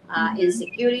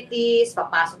insecurities,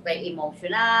 papasok na yung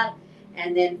emotional,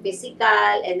 and then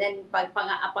physical, and then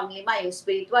panglima, yung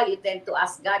spiritual, you tend to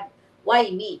ask God,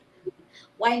 why me?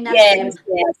 Why not them?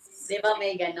 Yes. Di ba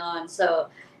may ganon?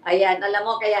 So, ayan, alam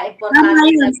mo, kaya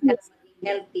importante na maging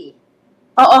healthy.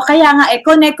 Oo, kaya nga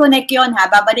connect yun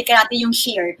babalikan natin yung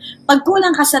share. Pag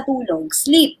kulang ka sa tulog,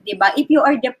 sleep, di ba? If you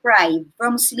are deprived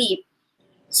from sleep,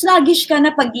 sluggish ka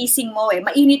na pagising mo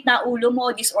mainit na ulo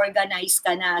mo, disorganized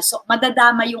ka na. So,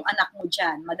 madadama yung anak mo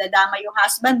dyan. Madadama yung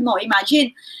husband mo.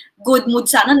 Imagine, good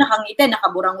mood sana, nakangiti,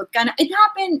 nakaburangot ka na. It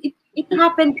It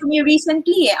happened to me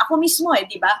recently Ako mismo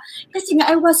di ba? Kasi nga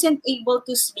I wasn't able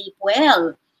to sleep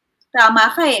well.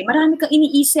 Tama ka Marami kang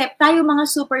iniisip. Tayo mga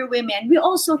superwomen, we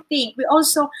also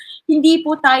hindi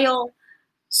po tayo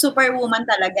superwoman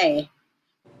talaga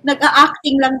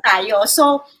Nag-a-acting lang tayo.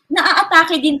 So,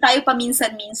 naa-atake din tayo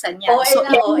paminsan-minsan yan.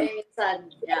 Minsan.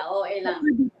 Yeah,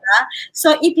 lang.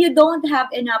 So, if you don't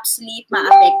have enough sleep,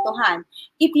 maapektuhan.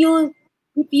 If you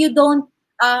don't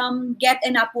get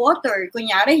enough water,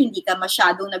 kunyari, hindi ka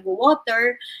masyadong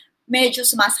nag-water, medyo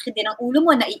sumasakit din ang ulo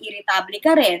mo, naiirritable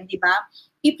ka rin, di ba?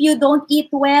 If you don't eat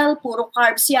well, puro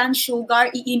carbs yan, sugar,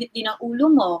 iinit din ang ulo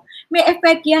mo. May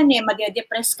effect yan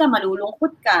magde-depress ka,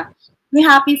 malulungkot ka. May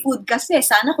happy food kasi.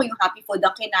 Sana kung yung happy food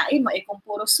ang kinain mo, kung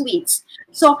puro sweets.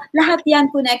 So, lahat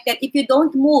yan connected. If you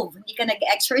don't move, hindi ka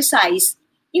nag-exercise,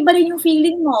 iba rin yung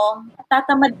feeling mo.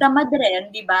 Tatamad-tamad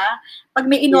rin, di ba? Pag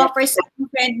may in-offer sa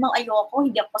friend mo, ayoko,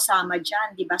 hindi ako kasama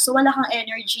dyan, di ba? So, wala kang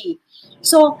energy.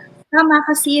 So, tama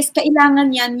kasi,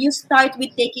 kailangan yan, you start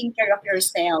with taking care of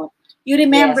yourself. You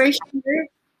remember,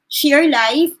 share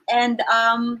life, and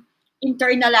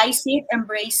internalize it,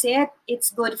 embrace it,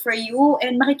 it's good for you,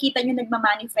 and makikita nyo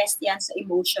nagmamanifest yan sa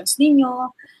emotions ninyo,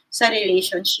 sa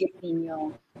relationship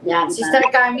ninyo. Yan, Sister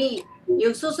Carmi,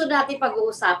 yung susunod natin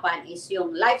pag-uusapan is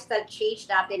yung lifestyle change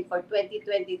natin for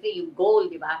 2023, yung goal,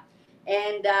 di ba?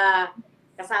 And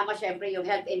kasama syempre yung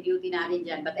health and beauty natin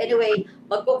dyan. But anyway,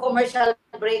 magpo-commercial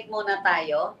break muna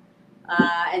tayo,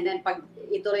 and then pag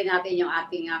ituloy natin yung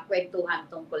ating kwentuhan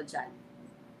tungkol dyan.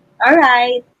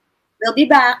 Alright, we'll be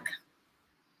back.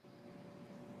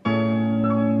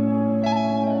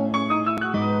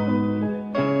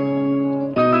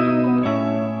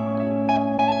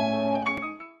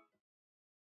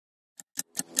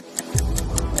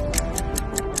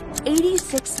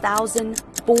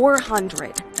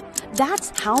 $86,400.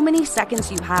 That's how many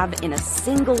seconds you have in a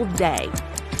single day.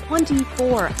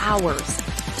 24 hours.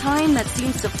 Time that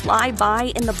seems to fly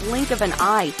by in the blink of an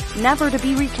eye, never to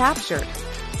be recaptured.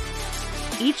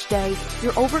 Each day,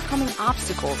 you're overcoming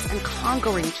obstacles and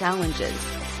conquering challenges.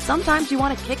 Sometimes you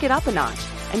want to kick it up a notch,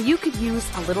 and you could use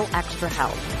a little extra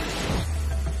help.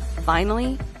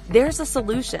 Finally, there's a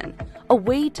solution. A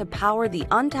way to power the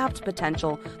untapped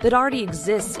potential that already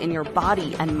exists in your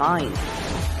body and mind.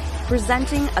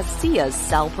 Presenting ASEA's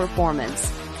Cell Performance.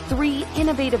 3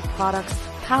 innovative products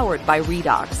powered by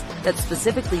Redox that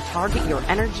specifically target your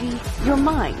energy, your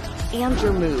mind, and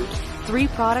your mood. 3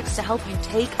 products to help you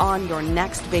take on your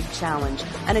next big challenge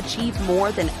and achieve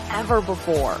more than ever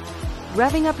before.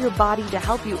 Revving up your body to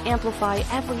help you amplify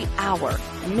every hour,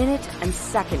 minute, and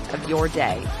second of your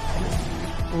day.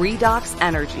 Redox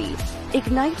Energy.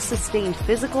 Ignite sustained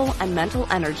physical and mental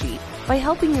energy by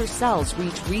helping your cells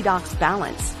reach redox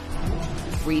balance.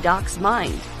 Redox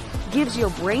Mind gives your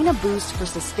brain a boost for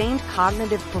sustained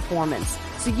cognitive performance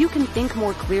so you can think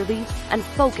more clearly and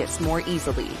focus more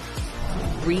easily.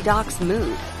 Redox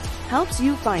Mood helps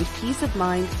you find peace of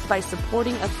mind by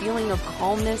supporting a feeling of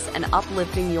calmness and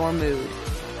uplifting your mood.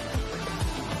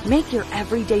 Make your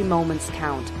everyday moments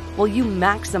count while you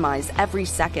maximize every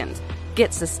second.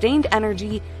 Get sustained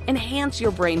energy, enhance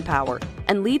your brain power,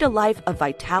 and lead a life of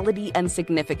vitality and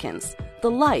significance. The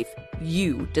life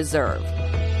you deserve.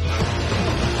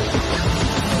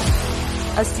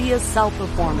 ASEA's Cell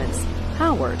Performance,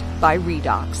 powered by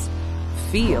Redox.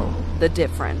 Feel the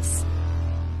difference.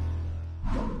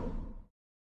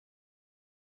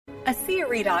 ASEA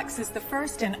Redox is the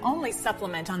first and only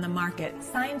supplement on the market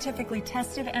scientifically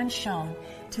tested and shown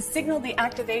to signal the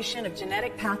activation of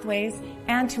genetic pathways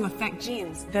and to affect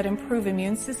genes that improve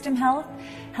immune system health,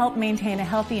 help maintain a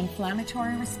healthy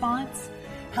inflammatory response,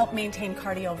 help maintain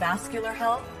cardiovascular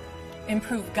health,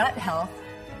 improve gut health,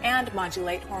 and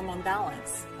modulate hormone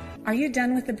balance. Are you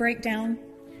done with the breakdown?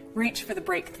 Reach for the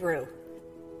breakthrough.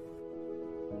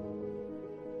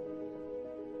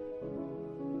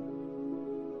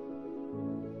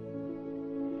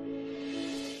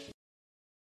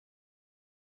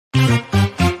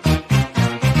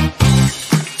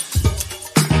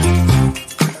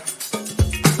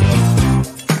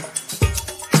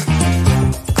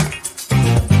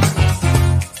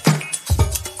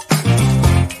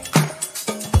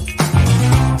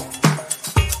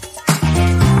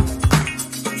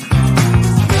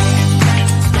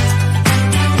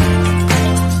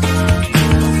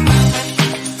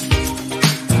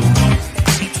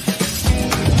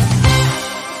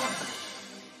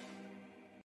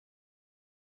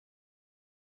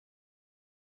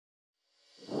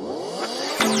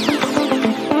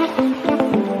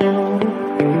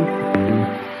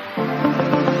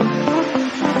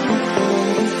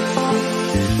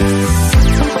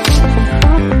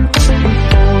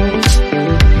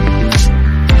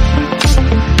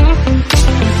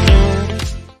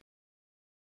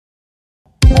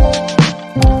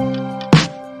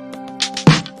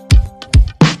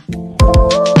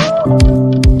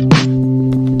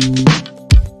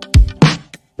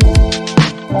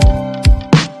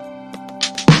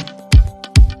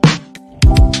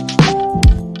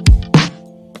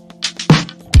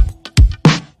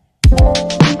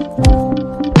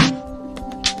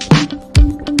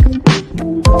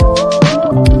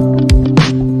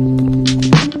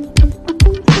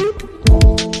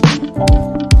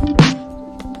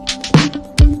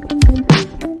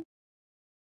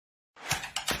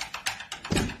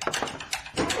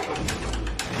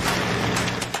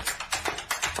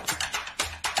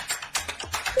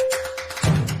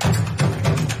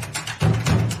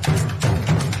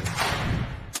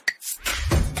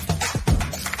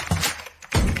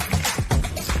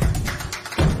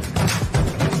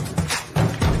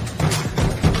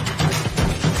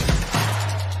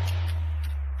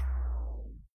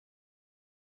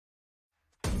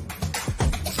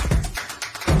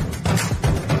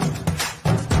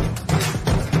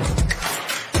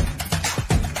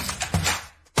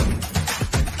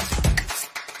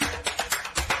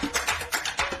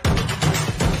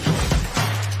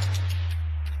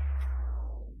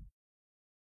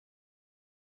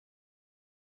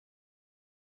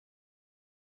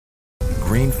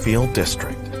 Greenfield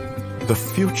District, the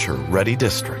future-ready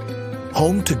district,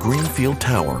 home to Greenfield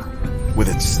Tower,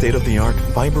 with its state-of-the-art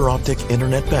fiber optic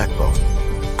internet backbone.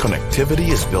 Connectivity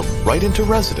is built right into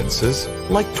residences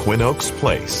like Twin Oaks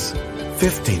Place.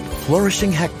 15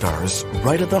 flourishing hectares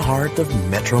right at the heart of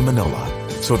Metro Manila,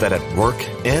 so that at work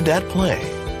and at play,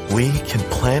 we can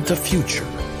plant a future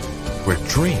where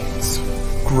dreams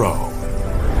grow.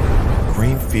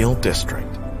 Greenfield District,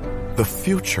 the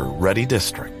future-ready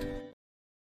district.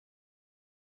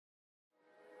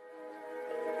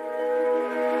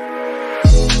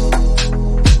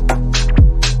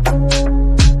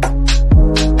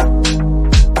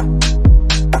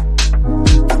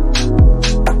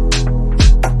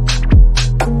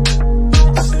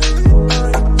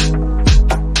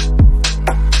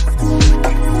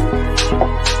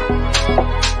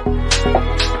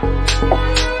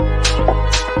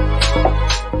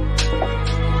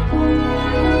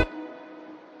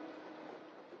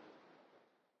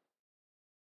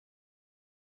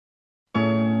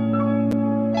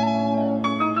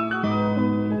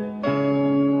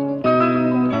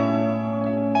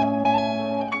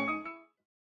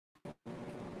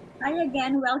 Hi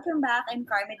again, welcome back. I'm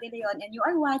Carmen De Leon and you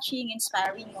are watching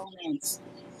Inspiring Moments.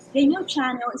 The new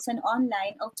channel is an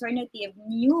online alternative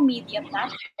new media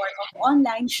platform of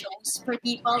online shows for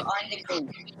people on the go.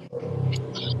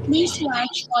 Please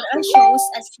watch all our shows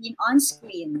as seen on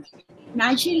screen.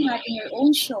 Imagine having your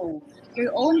own show,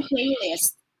 your own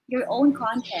playlist, your own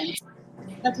content,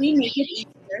 but we make it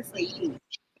easier for you.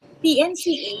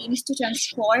 TNC aims to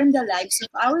transform the lives of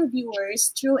our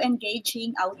viewers through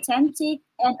engaging, authentic,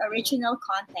 and original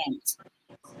content.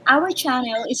 Our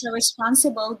channel is a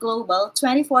responsible global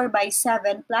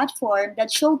 24/7 platform that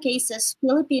showcases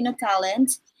Filipino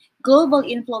talent, global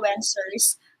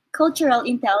influencers, cultural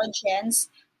intelligence,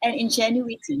 and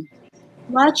ingenuity.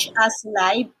 Watch us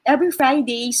live every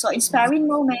Friday, so Inspiring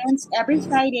Moments every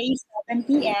Friday, 7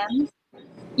 p.m.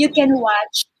 You can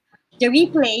watch the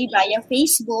replay via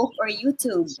Facebook or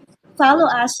YouTube. Follow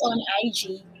us on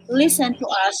IG. Listen to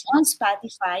us on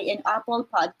Spotify and Apple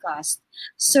Podcast.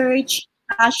 Search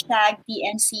hashtag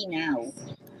TNC Now.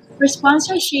 For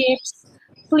sponsorships,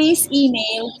 please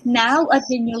email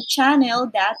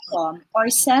now@thenewchannel.com or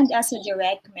send us a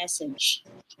direct message.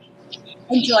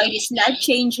 Enjoy these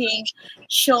life-changing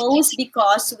shows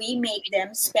because we make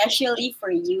them specially for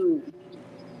you.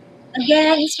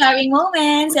 Again, Inspiring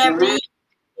Moments every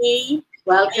day.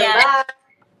 Welcome back.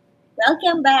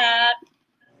 Welcome back.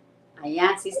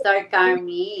 Ayan, Sister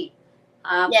Carmi.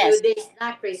 Yes. Few days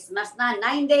na, Christmas na.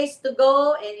 9 days to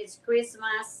go and it's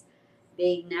Christmas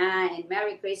Day na. And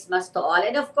Merry Christmas to all.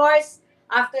 And of course,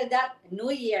 after that, New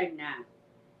Year na.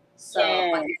 So,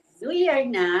 pag New Year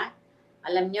na,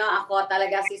 alam nyo, ako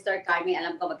talaga, Sister Carmi,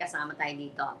 alam ko magkasama tayo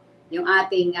dito. Yung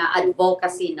ating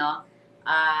advocacy, no?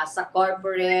 Sa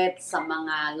corporate, sa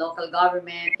mga local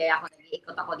government. Kaya ako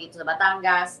nag-iikot ako dito sa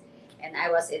Batangas. And I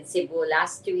was in Cebu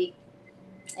last week.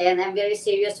 And I'm very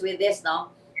serious with this, no?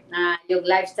 Na yung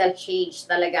lifestyle change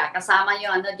talaga. Kasama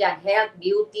yung ano dyan, health,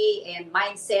 beauty, and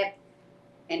mindset,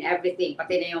 and everything.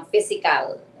 Pati na yung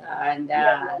physical. And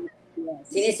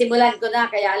sinisimulan ko na,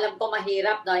 kaya alam ko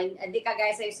mahirap, no? Hindi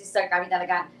kagaya sa sister kami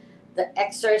talaga. The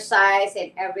exercise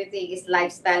and everything is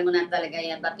lifestyle mo na talaga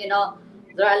yan. But you know,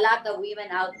 there are a lot of women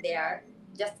out there,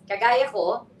 just kagaya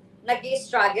ko,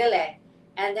 nag-i-struggle eh.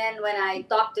 And then when I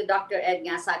talked to Dr. Ed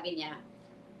nga, sabi niya,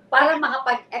 para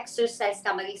makapag-exercise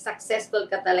ka, maging successful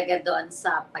ka talaga doon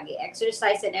sa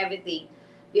pag-exercise and everything,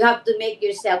 you have to make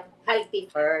yourself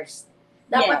healthy first.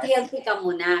 Dapat healthy ka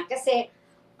muna. Kasi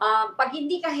pag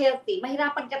hindi ka healthy,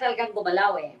 mahirapan ka talagang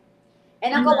gumalaw eh.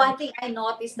 And ako, one thing I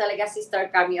noticed talaga, Sister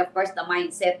Carmi, of course, the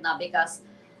mindset na, because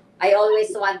I always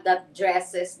want that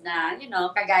dresses na, you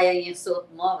know, kagaya yung suit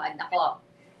mo. And ako,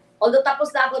 although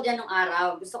tapos na ako dyan nung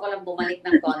araw, gusto ko lang bumalik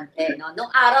ng konti. No? Nung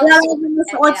araw, wala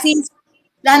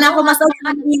na ako masuot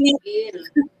ng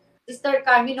Sister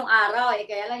Carmi, nung araw,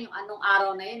 kaya lang yung anong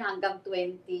araw na yun, hanggang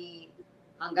 26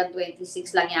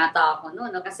 lang yata ako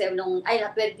noon. No? Kasi nung,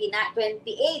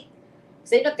 28.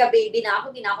 Kasi nagka-baby na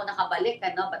ako, hindi na ako nakabalik.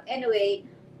 Ano? But anyway,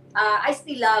 I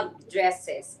still love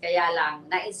dresses. Kaya lang,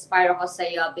 na-inspire ako sa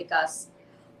iyo because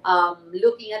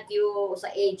looking at you sa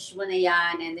age mo na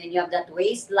yan, and then you have that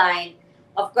waistline,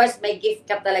 of course, may gift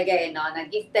ka talaga no?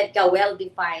 Na-gifted ka,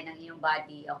 well-defined ang iyong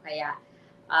body. O kaya,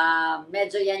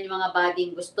 medyo yan yung mga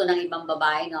body gusto ng ibang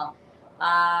babae, no?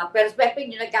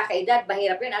 Perspective yung nagkakaedad,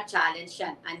 mahirap yun at challenge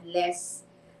yan unless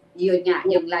yun nga,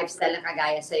 yung lifestyle na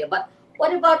kagaya sa'yo. But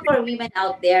what about for women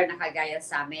out there na kagaya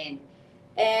sa amin?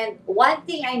 And one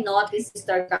thing I noticed,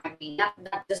 Sister Carmi, not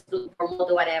just to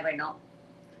promote whatever, no?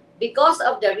 because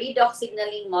of the redox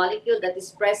signaling molecule that is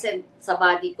present sa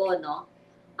body ko, no?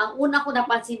 Ang una ko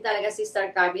napansin talaga, Sister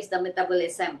Carmi, is the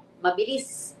metabolism.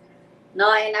 Mabilis.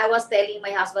 No, and I was telling my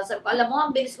husband, sabi ko, alam mo,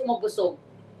 ang bilis ko mabusog.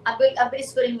 Ang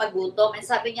bilis ko rin magutom. And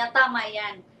sabi niya, tama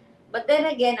yan. But then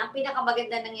again, ang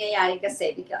pinakamaganda nangyayari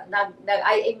kasi,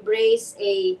 I embrace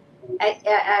an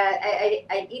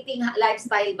eating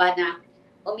lifestyle ba na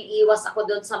umiiwas ako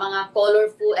doon sa mga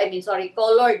colored,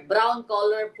 brown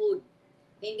color food.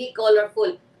 Hindi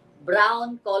colorful,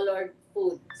 brown colored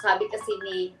food. Sabi kasi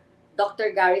ni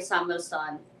Dr. Gary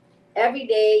Samuelson, every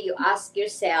day you ask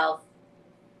yourself,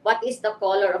 what is the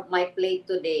color of my plate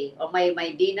today? Or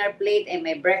my dinner plate and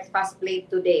my breakfast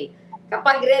plate today?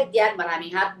 Kapag red yan,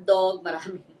 maraming hotdog,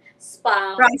 maraming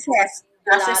spam,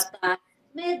 lata,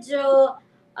 medyo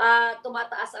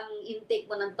tumataas ang intake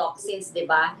mo ng toxins, di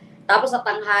ba? Tapos sa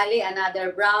tanghali,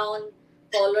 another brown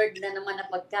colored na naman na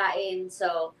pagkain.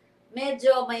 So,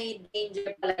 medyo may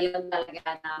danger pala yun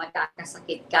talaga na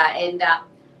magkakasakit ka. And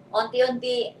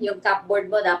unti-unti, yung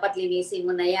cupboard mo, dapat linisin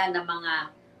mo na yan ng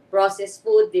mga processed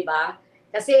food, di ba?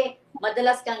 Kasi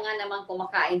madalas ka nga naman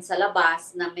kumakain sa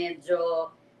labas na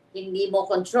medyo hindi mo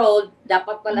control.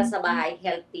 Dapat pala sa bahay,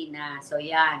 healthy na. So,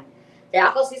 yan. Kaya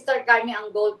ako, Sister Carmi,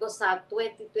 ang goal ko sa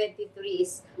 2023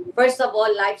 is, first of all,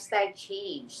 lifestyle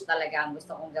change talaga ang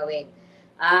gusto kong gawin.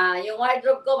 Yung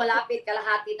wardrobe ko, malapit,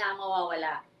 kalahati na ang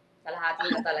mawawala.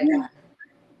 Kalahati na talaga.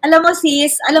 Alam mo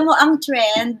sis, alam mo ang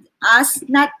trend as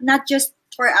not just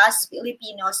for us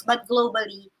Filipinos but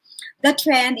globally. The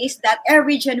trend is that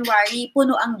every January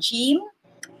puno ang gym,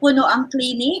 puno ang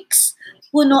clinics,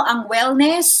 puno ang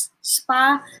wellness,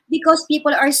 spa because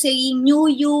people are saying new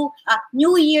year,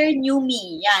 new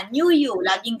me. Yan, new you,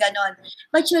 laging ganon.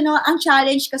 But you know, ang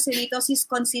challenge kasi dito is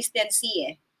consistency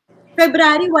eh.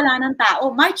 February wala nang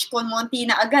tao, March konmonti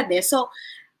na agad eh. So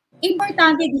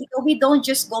importante dito, we don't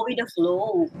just go with the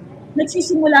flow.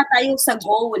 Nagsisimula tayo sa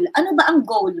goal. Ano ba ang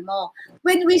goal mo?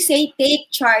 When we say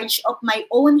take charge of my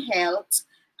own health,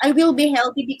 I will be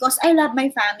healthy because I love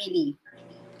my family.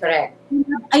 Correct.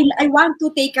 I want to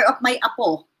take care of my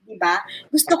apo, di ba?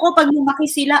 Gusto ko pag lumaki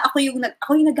sila, ako yung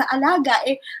nag-aalaga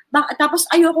tapos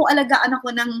ayoko alagaan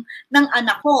ako ng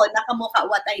anak ko, nakamukha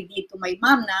what I did to my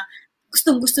mom na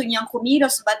gustong-gusto niyang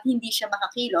kumilos but hindi siya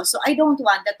makakilos. So I don't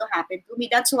want that to happen to me.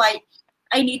 That's why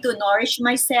I need to nourish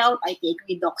myself. I take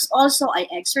redox also. I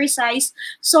exercise.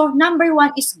 So number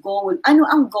 1 is goal. Ano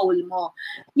ang goal mo?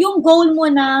 Yung goal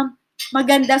mo na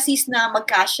maganda sis na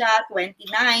magkasya,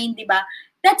 29, di ba?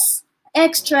 That's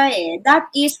extra eh.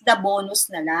 That is the bonus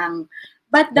na lang.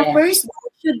 But the first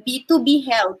goal should be to be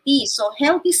healthy. So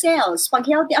healthy cells. Pag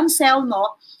healthy ang cell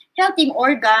mo, healthy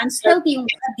organs, healthy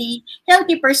body,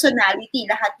 healthy personality,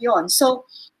 lahat yon. So,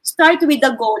 start with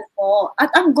the goal po. At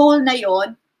ang goal na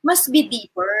yon must be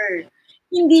deeper.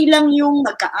 Hindi lang yung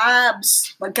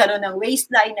magka-abs, magkaroon ng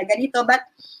waistline na ganito, but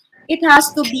it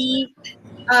has to be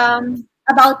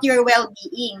about your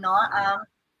well-being, no?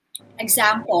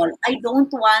 Example, I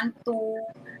don't want to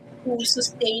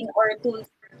sustain or to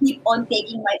keep on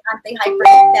taking my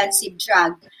anti-hypertensive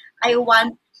drug. I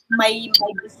want my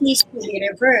disease to be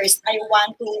reversed. I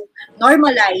want to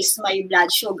normalize my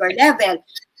blood sugar level.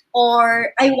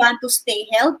 Or I want to stay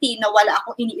healthy na wala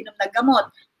akong iniinom na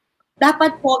gamot.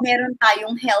 Dapat po meron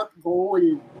tayong health goal.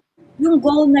 Yung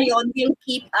goal na yon will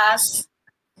keep us,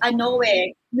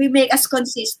 will make us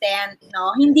consistent.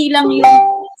 No? Hindi lang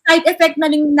yung side effect na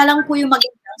lang po yung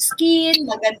magandang skin,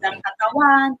 magandang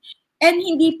katawan, and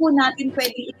hindi po natin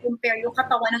pwede i-compare yung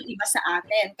katawan ng iba sa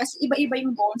atin. Kasi iba-iba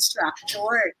yung bone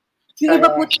structure. Yung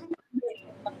iba po,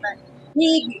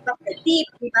 iba petit,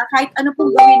 diba? Kahit ano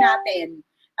pong gawin natin.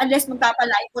 Unless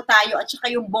magpapalay po tayo at saka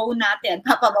yung bone natin,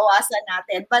 papabawasan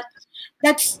natin. But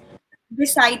that's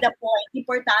beside the point.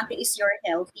 Importante is you're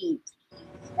healthy.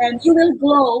 And you will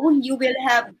glow, you will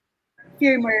have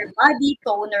firmer body,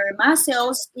 toner,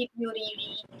 muscles if you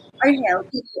really are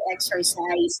healthy to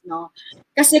exercise, no?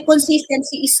 Kasi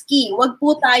consistency is key. Huwag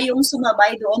po tayong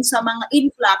sumabay doon sa mga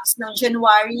influx ng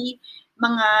January,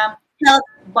 mga health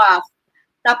buff,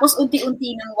 tapos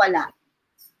unti-unti nang wala.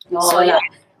 So,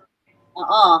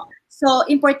 So,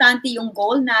 importante yung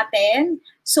goal natin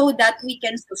so that we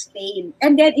can sustain.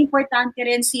 And then, importante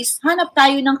rin sis, hanap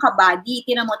tayo ng kabady.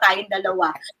 Tinan mo tayong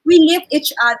dalawa. We lift each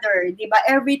other, di ba?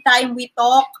 Every time we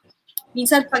talk,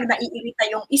 minsan pag naiirita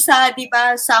yung isa, di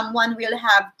ba? Someone will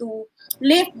have to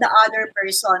lift the other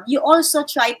person. You also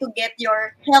try to get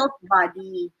your health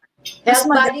body. Health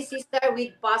body, sister,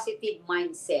 with positive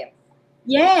mindset.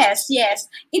 Yes.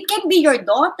 It can be your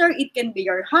daughter, it can be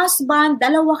your husband,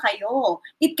 dalawa kayo.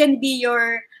 It can be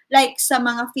your like sa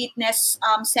mga fitness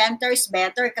centers,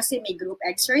 better kasi may group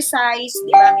exercise,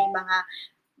 di ba?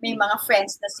 May mga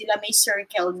friends na sila, may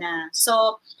circle na.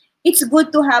 So, it's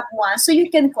good to have one so you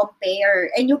can compare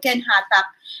and you can hatak.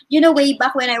 You know, way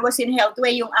back when I was in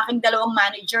Healthway, yung aking dalawang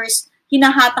managers,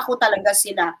 hinahatak ko talaga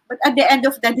sila. But at the end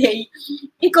of the day,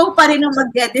 ikaw pa rin ang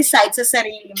mag-decide sa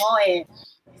sarili mo eh.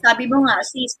 Sabi mo nga,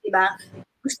 sis, di ba?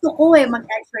 Gusto ko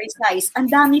mag-exercise. Ang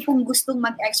dami pong gustong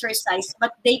mag-exercise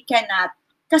but they cannot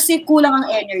kasi kulang ang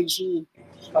energy.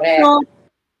 Correct. So,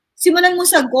 simulan mo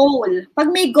sa goal.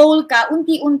 Pag may goal ka,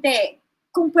 unti-unti.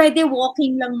 Kung pwede,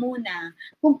 walking lang muna.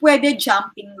 Kung pwede,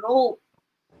 jumping rope.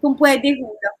 Kung pwede,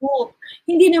 hula hoop.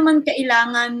 Hindi naman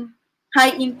kailangan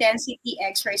high-intensity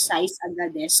exercise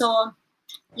agad eh. So,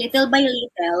 little by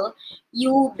little,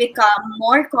 you become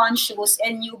more conscious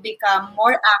and you become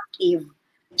more active.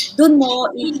 Doon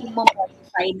mo,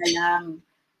 i-modify na lang.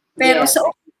 Pero Yes. sa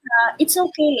it's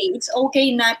okay. It's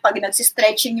okay na pag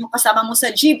nagsistretching yung kasama mo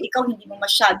sa gym, ikaw hindi mo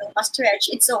masyadong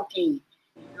ma-stretch. It's okay.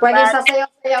 Pwede But-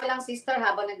 sasayaw-sayaw lang, sister,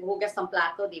 habang naghuhugas ng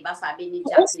plato, di ba? Sabi ni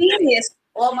Oo, Jackie. sis.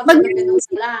 O,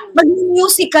 mag-music lang.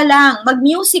 Mag-music ka lang.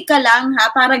 Mag-music ka lang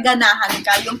ha, para ganahan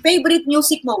ka. Yung favorite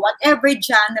music mo, whatever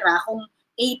genre, kung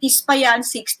 80s pa yan,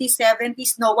 60s,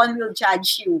 70s, no one will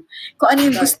judge you. Kung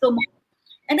ano yung gusto mo.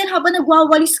 And then habang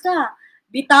nagwawalis ka,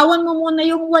 bitawan mo muna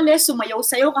yung walis,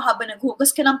 sumayaw-sayaw ka habang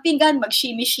naghugas ka ng pinggan,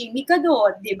 mag-shimmy-shimmy ka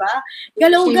doon, di ba? Shimmy,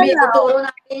 Galaw-galaw. tuturo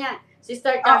natin yan.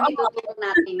 Sister Carmi, tuturo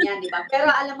natin yan, di ba? Pero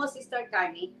alam mo, Sister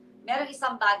Carmi, meron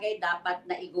isang bagay dapat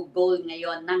na i-goal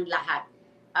ngayon ng lahat.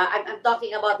 I'm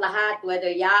talking about lahat, whether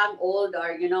young, old,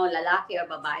 or, lalaki or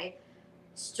babae.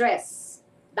 Stress.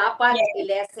 Dapat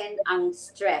i-lessen ang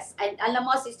stress. And alam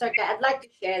mo, Sister Carmi, I'd like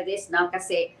to share this now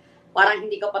kasi parang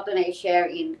hindi ko pa ito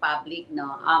na-share in public, no?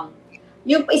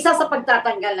 Yung isa sa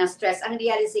pagtatanggal ng stress, ang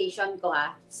realization ko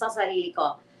sa sarili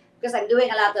ko. Because I'm doing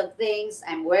a lot of things,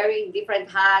 I'm wearing different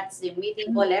hats, yung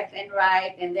meeting ko left and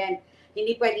right, and then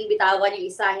hindi pwedeng bitawan yung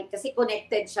isa kasi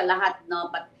connected siya lahat,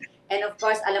 no? And of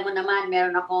course, alam mo naman,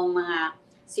 meron akong mga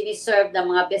siniserve ng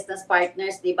mga business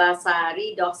partners, di ba, sa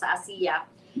Redox, sa ASEA.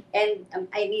 And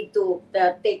I need to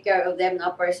take care of them,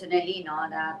 no, personally, no,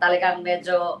 na talagang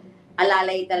medyo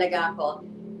alalay talaga ako.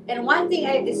 And one thing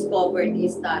I discovered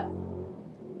is that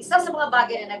isa sa mga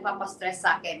bagay na nagpapastress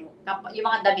sa akin, yung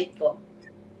mga damit ko.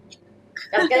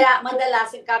 Kaya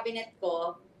madalas yung cabinet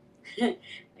ko,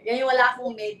 ngayon wala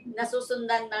akong maid,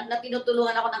 nasusundan na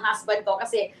tinutulungan ako ng husband ko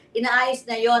kasi inaayos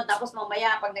na yon, tapos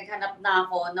mamaya pag naghanap na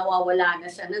ako, nawawala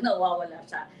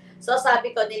siya. So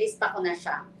sabi ko, nilista ko na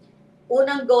siya.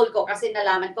 Unang goal ko, kasi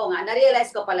nalaman ko nga, na-realize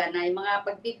ko pala na yung mga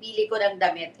pagpipili ko ng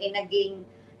damit ay naging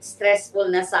stressful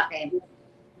na sa akin.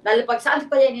 Lalo pag saan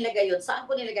ko yan nilagay yun? Saan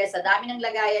ko nilagay? Sa dami ng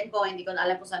lagayan ko, hindi ko na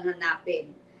alam kung saan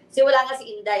hanapin. Kasi wala nga si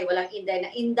Inday, walang Inday.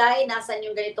 Na Inday, nasan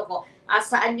yung ganito ko?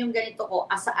 Asaan yung ganito ko?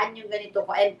 Asaan yung ganito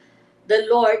ko? And the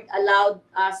Lord allowed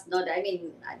us, no, I mean,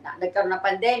 nagkaroon ng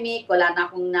pandemic, wala na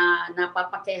akong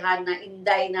napapakehan na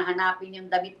Inday na hanapin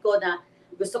yung damit ko na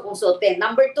gusto kong suotin.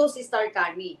 Number 2, Sister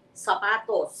Carmi,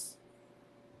 sapatos.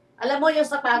 Alam mo yung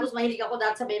sapatos, mahilig ako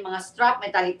dahil sa may mga strap,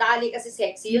 may tali-tali, kasi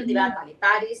sexy yun, di ba?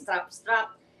 Tali-tali,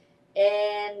 strap-strap.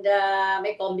 And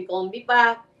may kombi-kombi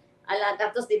pa.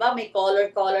 Tapos, di ba, may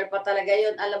color-color pa talaga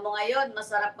yun. Alam mo ngayon,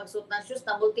 masarap magsuot ng shoes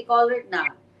na multicolored na.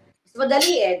 Mas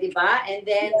madali di ba? And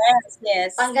then,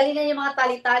 yes. tanggalin na yung mga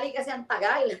tali-tali kasi ang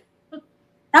tagal.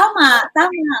 Tama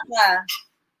ka.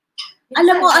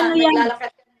 Alam mo, ano yan?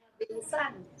 Naglalakad ka ng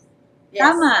bilisan. Yes.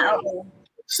 Tama, oo.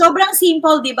 Sobrang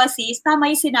simple, di ba sis? Tama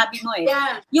yung sinabi mo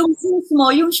Yeah.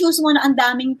 Yung shoes mo na ang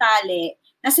daming tali,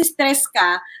 nasi-stress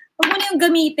ka, huwag mo na yung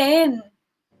gamitin.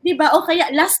 Di ba? O kaya,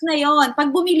 last na yon.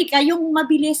 Pag bumili ka, yung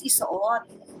mabilis isuot.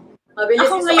 Mabilis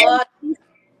ako isuot. Ngayon,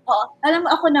 alam mo,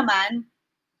 ako naman,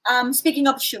 speaking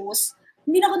of shoes,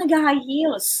 hindi na ako nag-high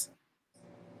heels.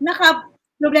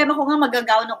 Problema ko nga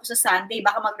magagawan ako sa Sunday,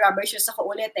 baka mag-rubber shoes ako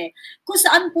ulit Kung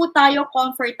saan po tayo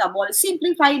comfortable,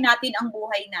 simplify natin ang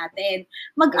buhay natin.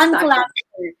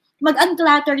 Mag-unclutter.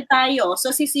 Mag-unclutter tayo. So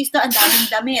si sister, ang daming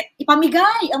damit.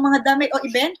 Ipamigay ang mga damit o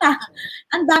ibenta.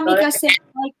 Ang dami kasi,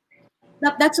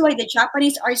 that's why the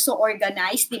Japanese are so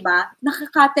organized, di ba?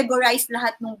 Nakakategorize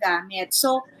lahat ng gamit.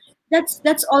 So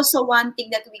that's also one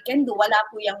thing that we can do. Wala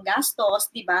po yung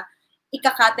gastos, di ba?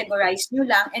 Ika-categorize nyo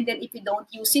lang, and then if you don't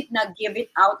use it, give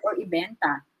it out or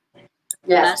ibenta.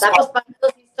 Yes. Diba? Tapos pa ito,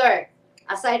 sister,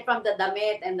 aside from the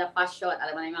damit and the fashion,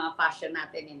 alam mo na yung mga fashion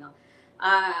natin,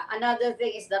 another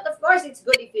thing is that, of course, it's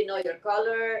good if you know your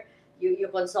color, you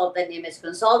consult an image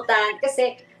consultant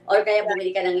kasi or kaya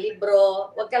bumili ka ng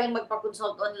libro, huwag ka lang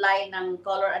magpa-consult online ng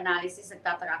color analysis.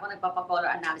 Nagtataka ako, nagpapa-color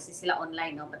analysis sila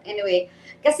online, no? But anyway,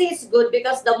 kasi it's good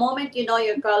because the moment you know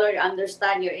your color, you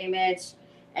understand your image,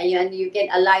 and you can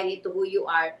align it to who you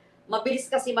are, mabilis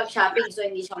kasi mag-shopping so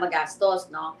hindi siya magastos,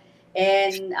 no?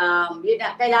 And yun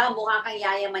na, kailangan mukha kang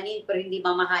yayamanin pero hindi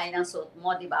mamahalin ang suot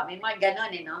mo, di ba? May mga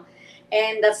ganon, no?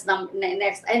 And that's the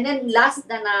next. And then last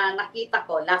na nakita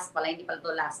ko, last pala, hindi pala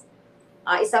to last,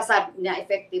 isa sa na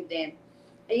effective din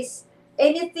is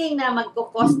anything na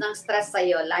magkukos ng stress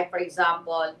sa'yo. Like for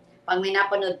example, pag may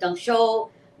napanood kang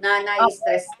show na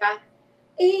na-stress ka,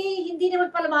 hindi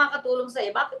naman pala makakatulong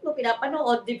sa'yo. Bakit mo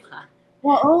pinapanood, di ba?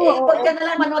 Huwag ka na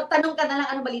lang, tanong ka na lang,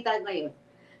 ano balita ngayon?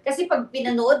 Kasi pag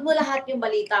pinanood mo lahat yung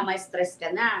balita, may stress ka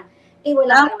na.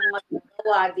 Wala ka namang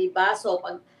magagawa, di ba? So,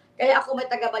 kaya ako may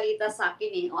taga-balita sa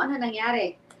akin ano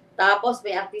nangyari? Tapos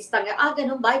may artista nga,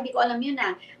 ganun ba? Hindi ko alam yun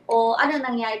O ano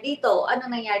nangyari dito?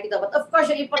 But of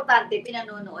course, yung importante,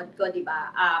 pinanonood ko, di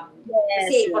ba?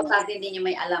 Kasi importante din yung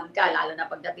may alam ka, lalo na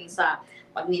pagdating sa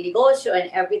pagninegosyo and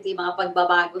everything, mga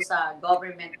pagbabago sa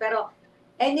government. Pero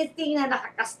anything na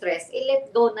nakaka-stress,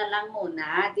 let go na lang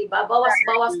muna, di ba?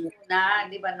 Bawas-bawas muna,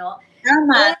 di ba, no?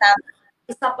 Tama.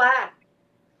 Isa pa,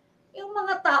 yung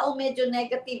mga tao medyo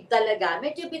negative talaga,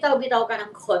 medyo bitaw-bitaw ka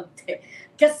ng konti.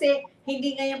 Kasi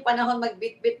hindi ngayong panahon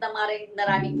magbitbit na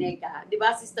maraming nega. Di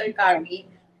ba, Sister Carmi?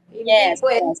 Hindi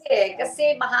pwede.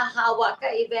 Kasi mahahawa ka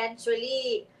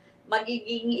eventually.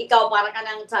 Magiging ikaw, parang ka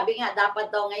nang sabi nga,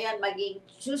 dapat daw ngayon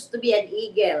choose to be an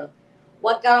eagle.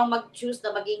 Huwag ka lang mag-choose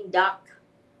na maging duck.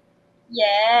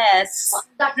 Yes.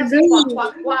 Duck kasi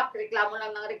kwak, reklamo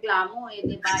lang ng reklamo.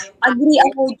 Di ba? Agree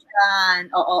ako dyan.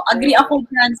 Oo, agree ako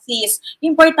dyan, sis.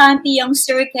 Importante yung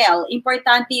circle.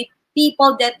 Importante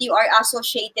people that you are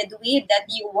associated with, that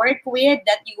you work with,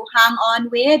 that you hang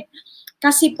on with.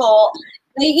 Kasi po,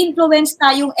 may-influence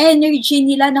tayong energy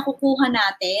nila na kukuha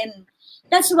natin.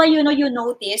 That's why, you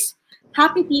notice,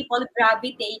 happy people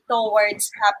gravitate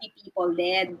towards happy people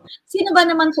din. Sino ba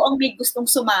naman po ang may gustong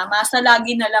sumama sa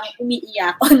lagi na lang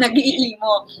umiiyak o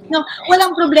nag-iimo? No,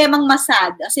 walang problemang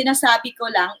masad. Sinasabi ko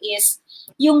lang is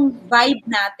yung vibe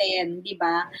natin, di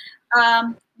ba?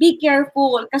 Be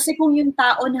careful kasi kung yung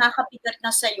tao nakakapitat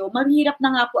na sa'yo, mahirap na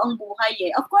nga po ang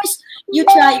buhay . Of course, you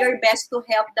try your best to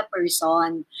help the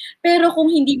person. Pero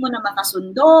kung hindi mo na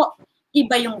makasundo,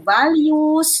 iba yung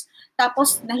values,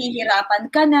 tapos nahihirapan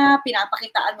ka na,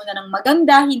 pinapakitaan mo na ng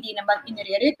maganda, hindi naman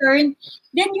inire-return,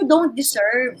 then you don't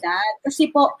deserve that. Kasi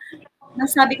po,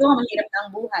 nasabi ko nga, mahirap na ang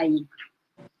buhay.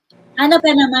 Hanap ka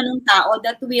naman ng tao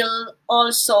that will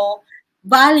also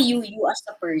value you as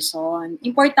a person.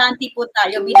 Importante po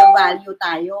tayo, binavalue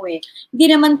tayo . Hindi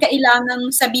naman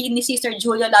kailangang sabihin ni Sister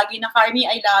Julia lagi na, Carmi,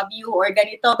 I love you, or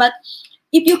ganito. But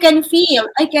if you can feel,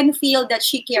 I can feel that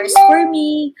she cares for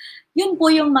me, yun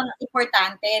po yung mga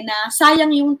importante na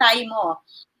sayang yung time mo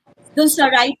dun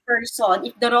sa right person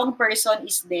if the wrong person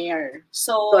is there.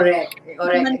 So, correct.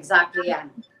 Exactly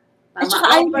yan.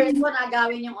 Tama. Person na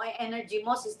gawin yung energy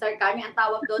mo, Sister Carmi, ang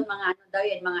tawag doon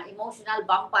mga emotional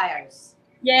vampires.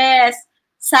 Yes.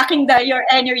 Sucking your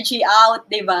energy out,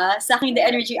 di ba? Sucking the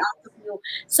energy out of you.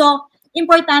 So,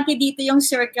 importante dito yung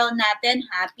circle natin,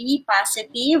 happy,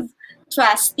 positive,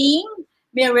 trusting,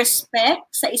 may respect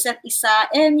sa isa't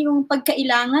isa, and yung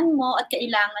pagkailangan mo at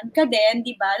kailangan ka din,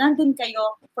 di ba? Nandun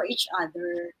kayo for each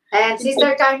other. And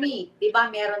Sister Carmi, di ba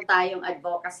meron tayong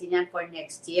advocacy niyan for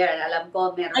next year? Alam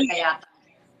ko, meron kaya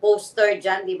poster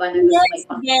dyan, di ba? Na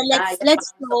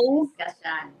Let's go.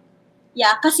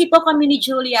 Yeah, kasi po kami ni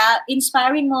Julia,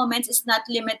 Inspiring Moments is not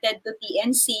limited to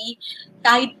TNC.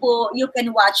 Kahit po you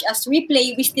can watch us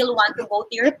replay, we still want to go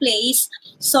to your place.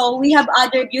 So we have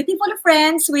other beautiful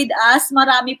friends with us.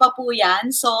 Marami pa po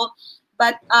yan. So,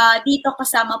 but dito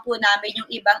kasama po namin yung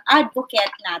ibang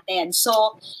advocate natin.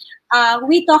 So,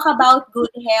 we talk about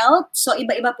good health. So,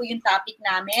 iba-iba po yung topic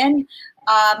namin.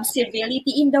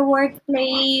 Civility in the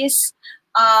workplace,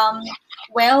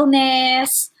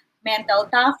 wellness, mental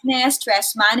toughness,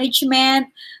 stress management,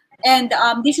 and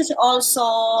this is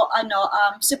also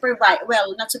supervised,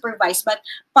 well, not supervised, but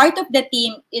part of the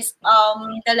team is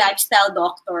the lifestyle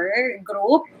doctor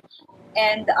group,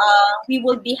 and we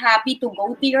will be happy to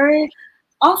go to your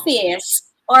office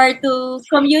or to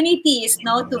communities,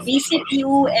 to visit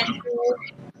you and to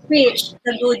preach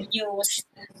the good news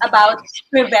about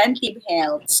preventive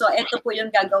health. So ito po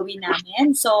yung gagawin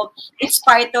namin. So it's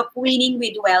part of Winning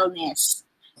with Wellness.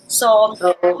 So,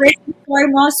 first and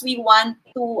foremost, we want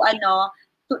to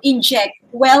inject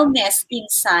wellness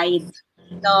inside.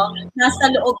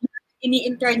 Nasa loob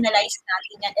ini-internalize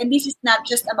natin yan. And this is not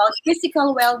just about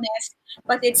physical wellness,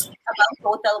 but it's about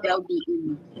total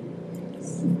well-being.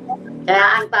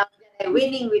 Kaya ang tawag dyan ay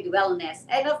winning with wellness.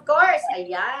 And of course,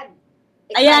 ayan.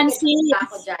 Ayan, Excited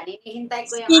ako dyan. Hinihintay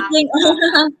ko yung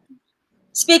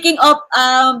Speaking of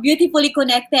beautifully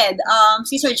connected,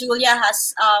 Sister Julia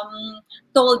has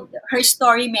told her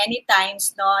story many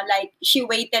times, no? Like, she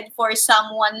waited for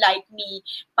someone like me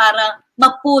para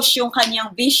ma-push yung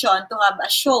kanyang vision to have a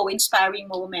show,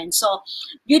 Inspiring Moments. So,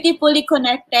 Beautifully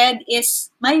Connected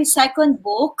is my second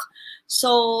book.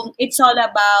 So, it's all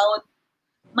about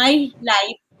my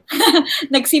life.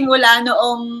 Nagsimula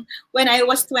noong when I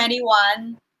was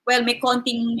 21. Well, may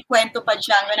konting kwento pa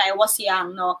dyan when I was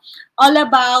young, no? All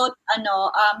about,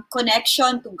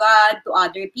 connection to God, to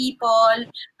other people.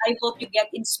 I hope you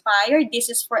get inspired. This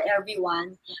is for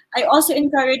everyone. I also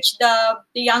encourage the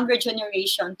younger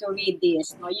generation to read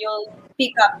this, no? You'll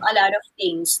pick up a lot of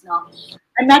things, no?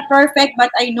 I'm not perfect,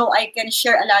 but I know I can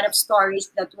share a lot of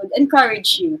stories that would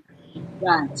encourage you.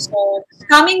 Yan. So,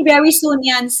 coming very soon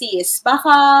yan, sis.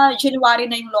 Baka January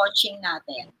na yung launching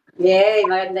natin. Yay,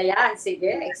 maganda yan.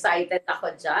 Sige, excited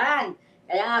ako dyan.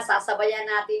 Kaya nga, sasabayan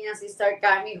natin yan, Sister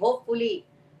Carmi. Hopefully,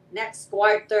 next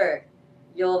quarter,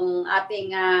 yung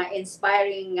ating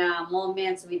inspiring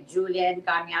moments with Julia and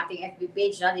Carmi, ating FB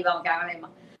page, no? Di ba,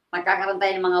 magkakaroon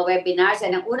tayo ng mga webinars.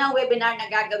 And ang unang webinar na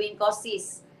gagawin ko,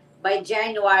 sis, by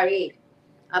January,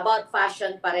 about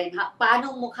fashion pa rin.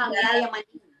 Paano mukhang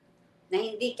yayamanin na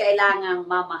hindi kailangang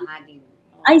mamahalin?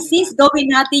 Ay, sis, gawin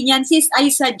natin yan. Sis,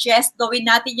 I suggest gawin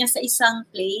natin yan sa isang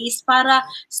place para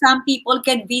some people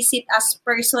can visit us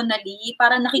personally,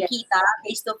 para nakikita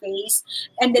face-to-face,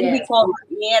 and then we cover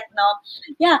it, no?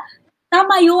 Yeah,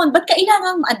 tama yun. Ba't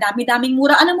kailangan, ang dami-daming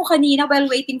mura? Alam mo kanina, while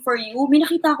waiting for you, may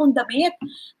nakita akong damit.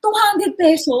 200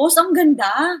 pesos, ang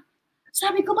ganda.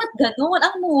 Sabi ko, ba't ganun?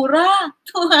 Ang mura.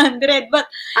 200.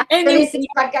 But actually,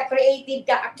 pagka-creative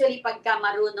ka, actually, pagka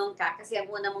marunong ka, kasi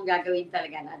ang una mong gagawin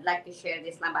talaga, I'd like to share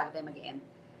this lang bago tayo mag-end.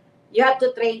 You have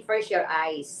to train first your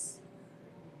eyes.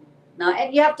 No?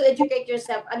 And you have to educate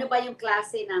yourself. Ano ba yung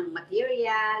klase ng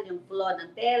material, yung flow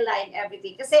ng tela, and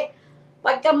everything. Kasi,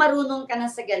 pagka marunong ka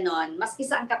na sa ganon, maski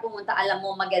saan ka pumunta, alam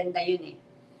mo, maganda yun eh.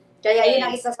 Kaya yun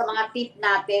ang isa sa mga tip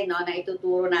natin, no, na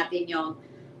ituturo natin yung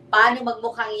paano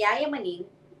magmukhang yayamanin,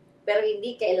 pero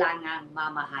hindi kailangan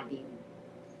mamahalin.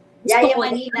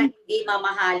 Yayamanin na hindi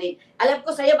mamahalin. Alam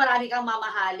ko sa'yo, marami kang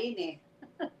mamahalin eh.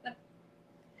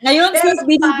 Ngayon, sis,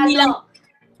 binibili lang.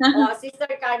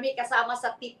 Sister Carmi, kasama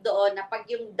sa tip doon na pag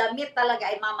yung damit talaga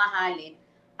ay mamahalin,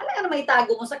 alam ka na may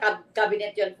tago mo sa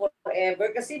cabinet yun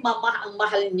forever kasi ang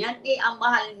mahal niyan eh, ang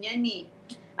mahal niyan eh.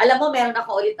 Alam mo, meron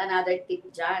ako ulit another tip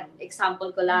dyan.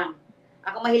 Example ko lang.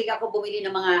 Ako mahilig ako bumili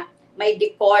ng mga may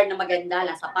decor na maganda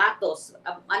na sapatos.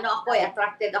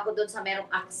 Attracted ako doon sa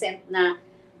merong accent na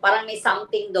parang may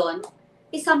something doon.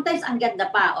 Sometimes ang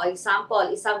ganda pa. O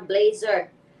example, isang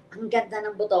blazer. Ang ganda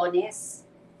ng botones.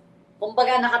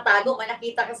 Kumbaga nakatago. May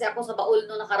nakita kasi ako sa baul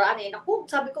noong nakaraan eh. Naku,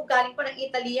 sabi ko galing pa ng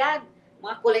Italian.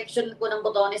 Mga collection ko ng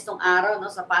botones nung araw,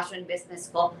 no, sa fashion business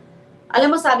ko.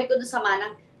 Alam mo, sabi ko doon sa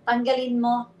manang, tanggalin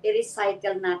mo,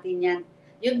 i-recycle natin yan.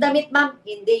 Yung damit, ma'am,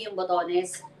 hindi yung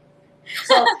botones.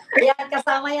 So, kaya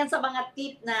kasama yan sa mga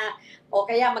tip na, o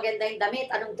kaya maganda yung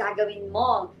damit, anong gagawin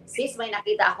mo? Sis, may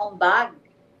nakita akong bag.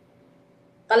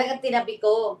 Talagang tinabi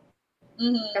ko.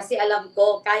 Mm-hmm. Kasi alam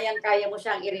ko, kayang-kaya mo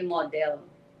siyang i-remodel.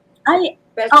 Ay,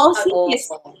 sis.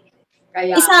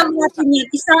 Kaya,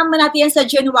 isama natin yan sa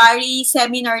January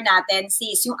seminar natin,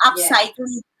 sis. Yung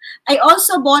upcycling. Yeah. I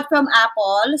also bought from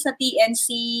Apple sa TNC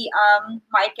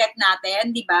market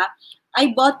natin, di ba?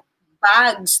 I bought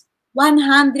bags.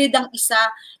 100 ang isa.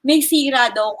 May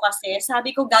sira daw kasi.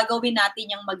 Sabi ko, gagawin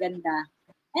natin yung maganda.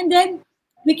 And then,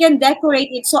 we can decorate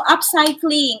it. So,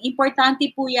 upcycling,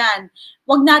 importante po yan.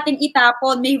 Huwag natin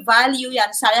itapon. May value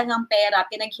yan. Sayang ang pera.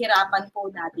 Pinaghirapan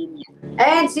po natin yan.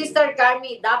 And, Sister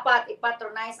Carmi, dapat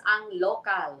ipatronize ang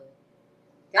local.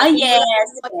 Kasi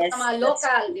yes. Mga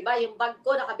local, di ba? Yung bag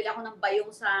ko, nakabila ko ng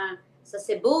bayong sa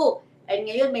Cebu. And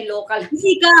ngayon may local.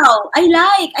 Ikaw,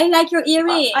 I like your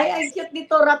earring. Ay, cute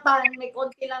nito, ratan. May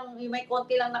konti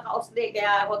lang naka-osde,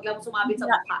 kaya huwag lang sumabit sa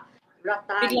mukha.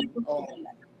 Ratan.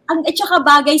 At saka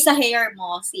bagay sa hair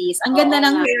mo, sis. Ang ganda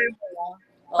ng hair mo.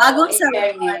 Bagong sa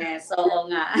fairness. Oo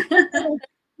nga.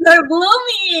 You're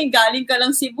blooming. Galing ka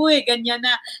lang Cebu eh. Ganyan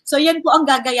na. So yan po ang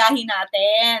gagayahin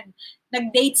natin.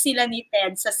 Nag-date sila ni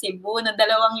Ted sa Cebu ng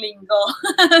 2 linggo.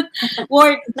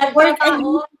 Work and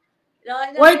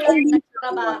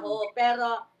nagtrabaho.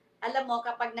 Pero, alam mo,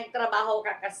 kapag nagtrabaho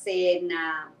ka kasi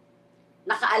na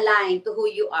naka-align to who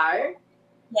you are,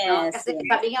 No? Yes, Kasi yes.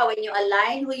 sabi nga, when you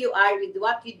align who you are with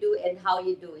what you do and how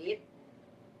you do it,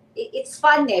 it's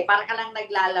fun eh. Para ka lang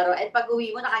naglalaro. And pag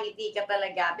uwi mo, nakangiti ka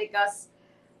talaga because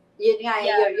yun nga,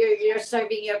 Yeah. you're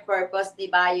serving your purpose,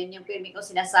 di ba? Yun yung pirmi kong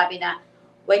sinasabi na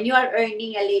when you are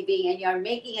earning a living and you are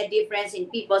making a difference in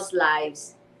people's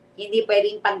lives, hindi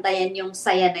pwedeng pantayan yung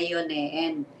saya na yun eh.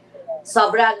 And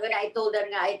sobrang, when I told them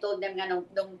nga nung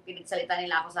pinagsalita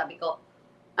nila ako, sabi ko,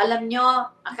 alam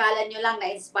nyo, akala nyo lang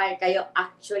na-inspire kayo.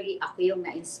 Actually, ako yung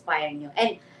na-inspire nyo.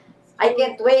 And I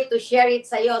can't wait to share it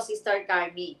sa'yo, Sister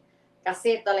Carmi.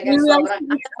 Kasi talagang sobrang,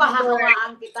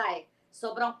 pahahamaan kita eh.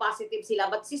 Sobrang positive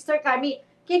sila. But Sister Carmi,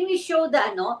 can we show the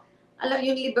alam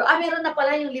yung libro? Meron na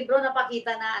pala yung libro na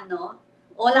pakita na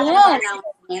wala ka na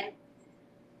announcement.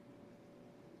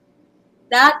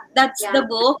 That's the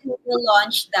book. We will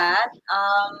launch that.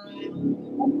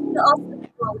 We'll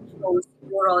also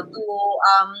siguro to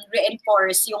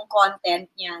reinforce yung content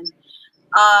niyan.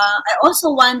 I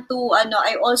also want to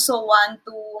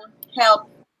help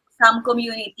some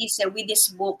communities with this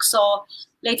book. So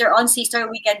later on, sister,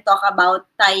 we can talk about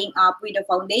tying up with the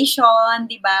foundation,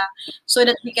 di ba? So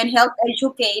that we can help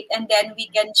educate and then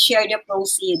we can share the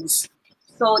proceeds.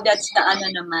 So that's the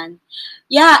naman.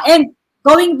 Yeah, and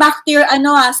going back to your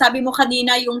sabi mo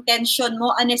kanina yung tension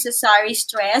mo, unnecessary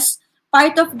stress.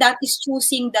 Part of that is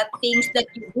choosing the things that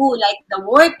you do, like the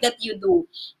work that you do.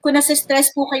 Kung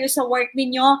nasa-stress po kayo sa work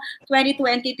ninyo,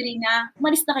 2023 na,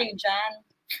 umalis na kayo dyan.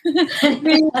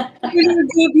 We'll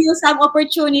give you some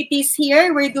opportunities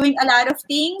here. We're doing a lot of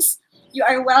things. You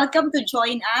are welcome to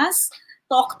join us.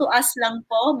 Talk to us lang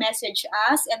po, message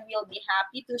us, and we'll be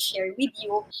happy to share with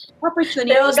you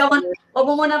opportunities. Pero wag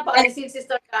mo muna paalisin,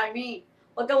 Sister Carmi.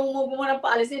 Wag mo muna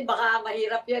paalisin, baka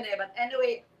mahirap yan eh. But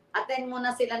anyway, attend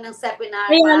muna sila ng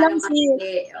seminar. Kaya lang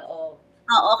sis.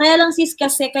 Oo, kaya lang sis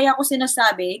kasi, kaya ko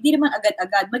sinasabi, hindi naman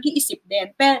agad-agad, mag-iisip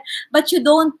din. But you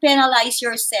don't penalize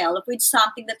yourself with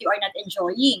something that you are not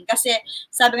enjoying. Kasi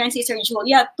sabi nga ni Sister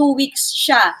Julia, 2 weeks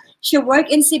siya. She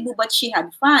worked in Cebu but she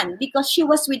had fun because she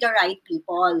was with the right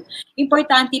people.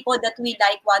 Importante po that we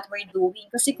like what we're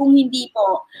doing. Kasi kung hindi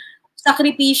po,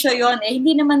 sakripisyo yon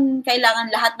hindi naman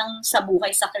kailangan lahat ng sa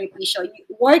buhay sakripisyo.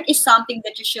 Work is something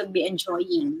that you should be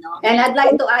enjoying, no? And I'd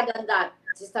like to add on that,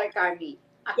 Sister Carmi.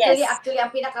 Actually, Yes. ang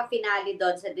pinaka-finale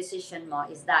doon sa decision mo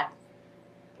is that,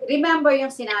 remember yung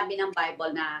sinabi ng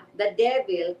Bible na the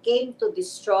devil came to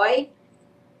destroy,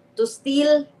 to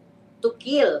steal, to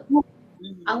kill.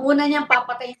 Ang una niyang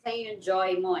papatayin sa'yo yung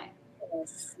joy mo eh.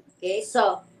 Okay,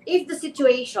 so if the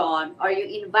situation or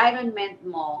yung environment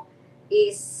mo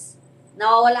is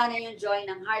nawawala na yung joy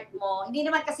ng heart mo, hindi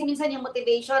naman kasi minsan yung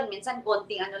motivation, minsan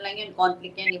konting lang yun,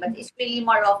 conflict yun, but it's really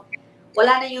more of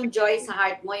wala na yung joy sa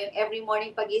heart mo, yung every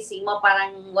morning pagising mo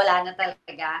parang wala na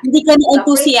talaga. Hindi ka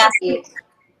enthusiastic.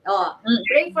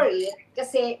 Pray for it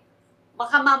kasi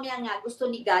baka mamaya nga gusto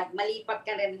ni God malipat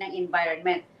ka rin ng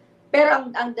environment. Pero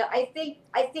I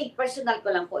think personal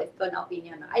ko lang po ito na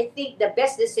opinion. I think the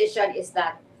best decision is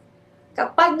that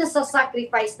kapag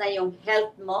nasa-sacrifice na yung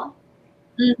health mo,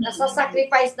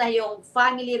 nasa-sacrifice na yung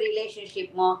family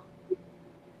relationship mo,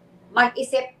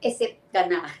 mag-isip-isip ka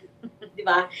na. Di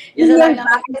ba? Yung lang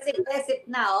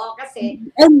mag-isip-isip na, kasi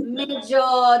medyo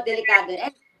delikado.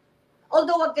 And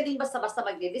although wag ka din basta-basta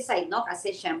mag-decide, no?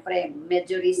 Kasi syempre,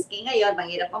 medyo risky ngayon,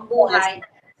 mahirap ang buhay.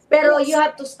 Pero you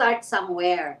have to start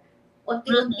somewhere.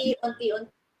 Unti-unti.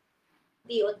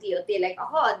 Like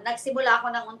ako, nagsimula ako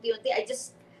ng unti-unti.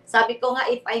 Sabi ko nga,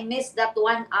 if I miss that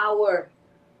 1 hour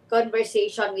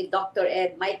conversation with Dr.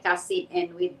 Ed, Mike Cassim,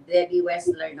 and with Debbie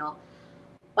Wessler, no?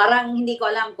 Parang hindi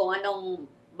ko alam kung anong,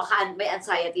 baka may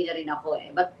anxiety na rin ako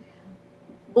eh. But,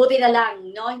 buti na lang,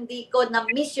 no? Hindi ko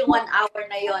na-miss yung 1 hour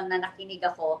na yon na nakinig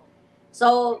ako.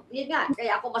 So, yun nga,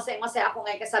 kaya ako masaya ako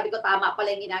ngayon kasi sabi ko, tama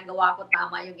pala yung ginagawa ko,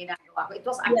 tama yung ginagawa ko. It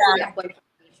was actually a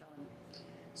confirmation.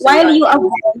 So,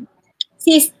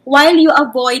 while you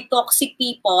avoid toxic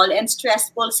people and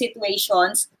stressful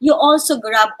situations, you also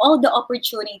grab all the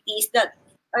opportunities that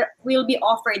will be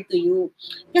offered to you.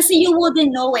 Kasi you wouldn't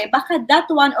know baka that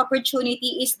one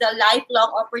opportunity is the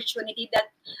lifelong opportunity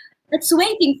that's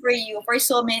waiting for you for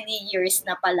so many years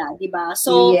na pala, di ba?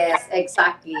 So, yes,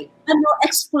 exactly.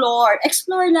 Explore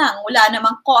lang. Wala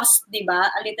namang cost, di ba?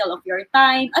 A little of your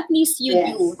time. At least you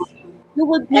do. You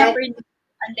would never know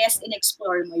unless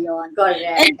in-explore mo yon.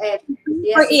 Correct. And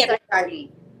yes, Sister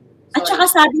Carly. At saka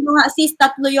sabi mo nga, sis,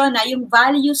 tatlo yun yung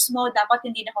values mo, dapat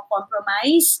hindi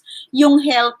na-compromise, yung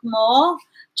health mo,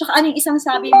 tsaka anong isang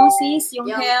sabi mo, sis, yung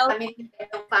health. Yung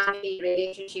family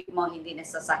relationship mo, hindi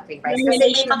na-sacrifice.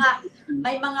 Kasi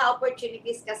may mga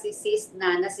opportunities kasi, sis,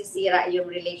 na nasisira yung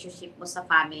relationship mo sa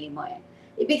family mo eh.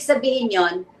 Ibig sabihin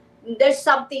yon, there's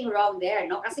something wrong there,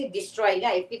 no? Kasi destroy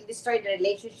nga. If it destroy the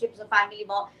relationship sa family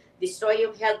mo, destroy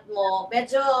yung health mo,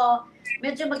 medyo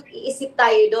mag-iisip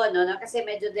tayo doon, no? Kasi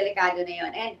medyo delikado na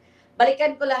yun. And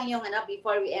balikan ko lang yung,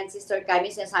 before we end, Sister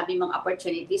Cami, sinasabi mong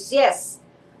opportunities. Yes.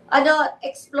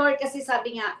 Explore kasi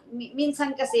sabi nga,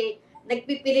 minsan kasi,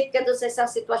 nagpipilit ka doon sa isang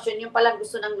sitwasyon, yung palang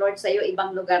gusto ng Lord sa'yo,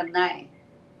 ibang lugar na eh.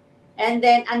 And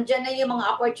then, andyan na yung mga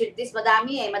opportunities,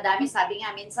 madami sabi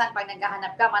nga, minsan pag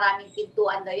naghahanap ka, maraming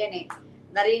pintuan daw yan eh.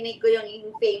 Narinig ko yung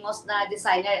famous na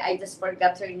designer, I just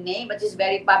forgot her name, but she's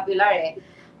very popular eh.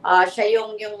 Siya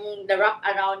yung the wrap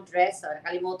around dress,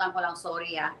 nakalimutan ko lang,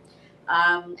 sorry ah.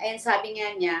 And sabi nga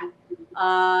niya,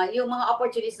 yung mga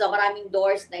opportunities daw, maraming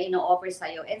doors na ino-offer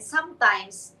sa'yo. And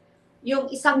sometimes,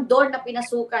 yung isang door na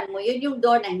pinasukan mo, yun yung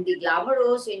door na hindi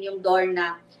glamorous, yun yung door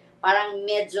na parang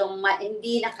medyo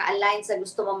hindi naka-align sa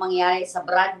gusto mo mangyari sa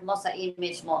brand mo, sa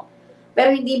image mo.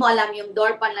 Pero hindi mo alam yung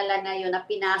door panala na yun na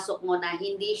pinasok mo na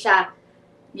hindi siya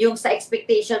yung sa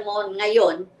expectation mo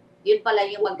ngayon, yun pala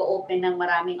yung mag-open ng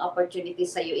maraming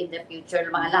opportunities sa'yo in the future.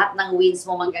 Mga lahat ng wins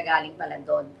mo manggagaling pala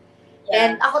doon. Yeah.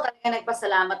 And ako talaga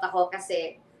nagpasalamat ako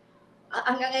kasi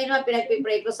hanggang ngayon naman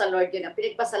pinagpipray ko sa Lord yun.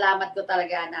 Pinagpasalamat ko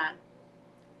talaga na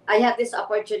I had this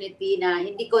opportunity na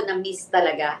hindi ko na-miss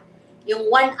talaga. Yung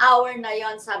 1 hour na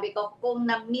yon, sabi ko, kung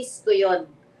na-miss ko yon,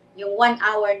 yung 1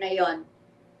 hour na yon,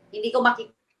 hindi ko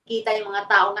makikita yung mga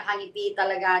taong nakangiti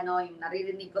talaga, no? Yung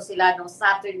naririnig ko sila nung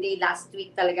Saturday last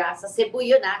week talaga. Sa Cebu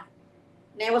yun,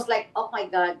 And I was like, oh my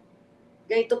God,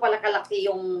 ganito pala kalaki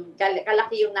yung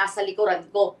nasa likuran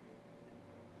ko.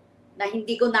 Na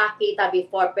hindi ko nakita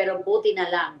before, pero buti na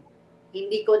lang.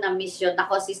 Hindi ko na-miss yun.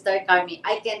 Ako, Sister Carmi,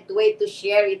 I can't wait to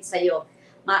share it sa'yo.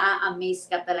 Ma-amaze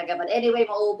ka talaga. But anyway,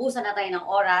 mauubusan na tayo ng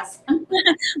oras.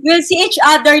 We'll see each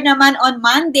other naman on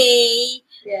Monday.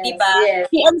 Yes, diba? Yes.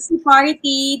 TNC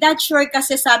party. That's sure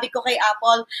kasi sabi ko kay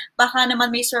Apple, baka naman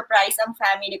may surprise ang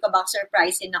family ko. Baka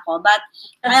surprisein ako. But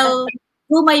I'll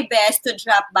do my best to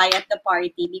drop by at the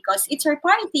party because it's her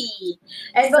party.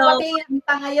 And babatiin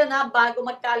pa ngayon bago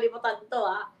magkalimutan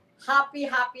to Happy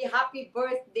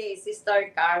birthday, Sister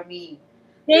Carmi.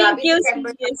 Thank you, December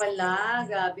sis. Pala.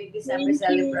 Grabe, December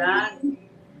celebrant.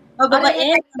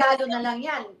 Regalo na lang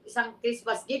yan. Isang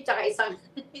Christmas gift, tsaka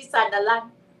isa na lang.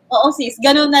 Oo, sis.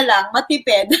 Ganun na lang.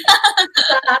 Matipid.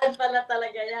 Saan pala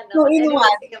talaga yan.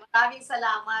 Maraming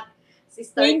salamat,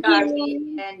 Sister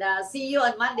Carmi. And see you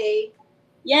on Monday.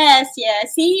 Yes.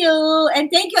 See you. And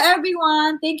thank you,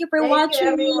 everyone. Thank you for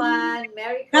watching. Thank you, everyone.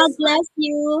 Merry Christmas. God bless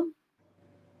you.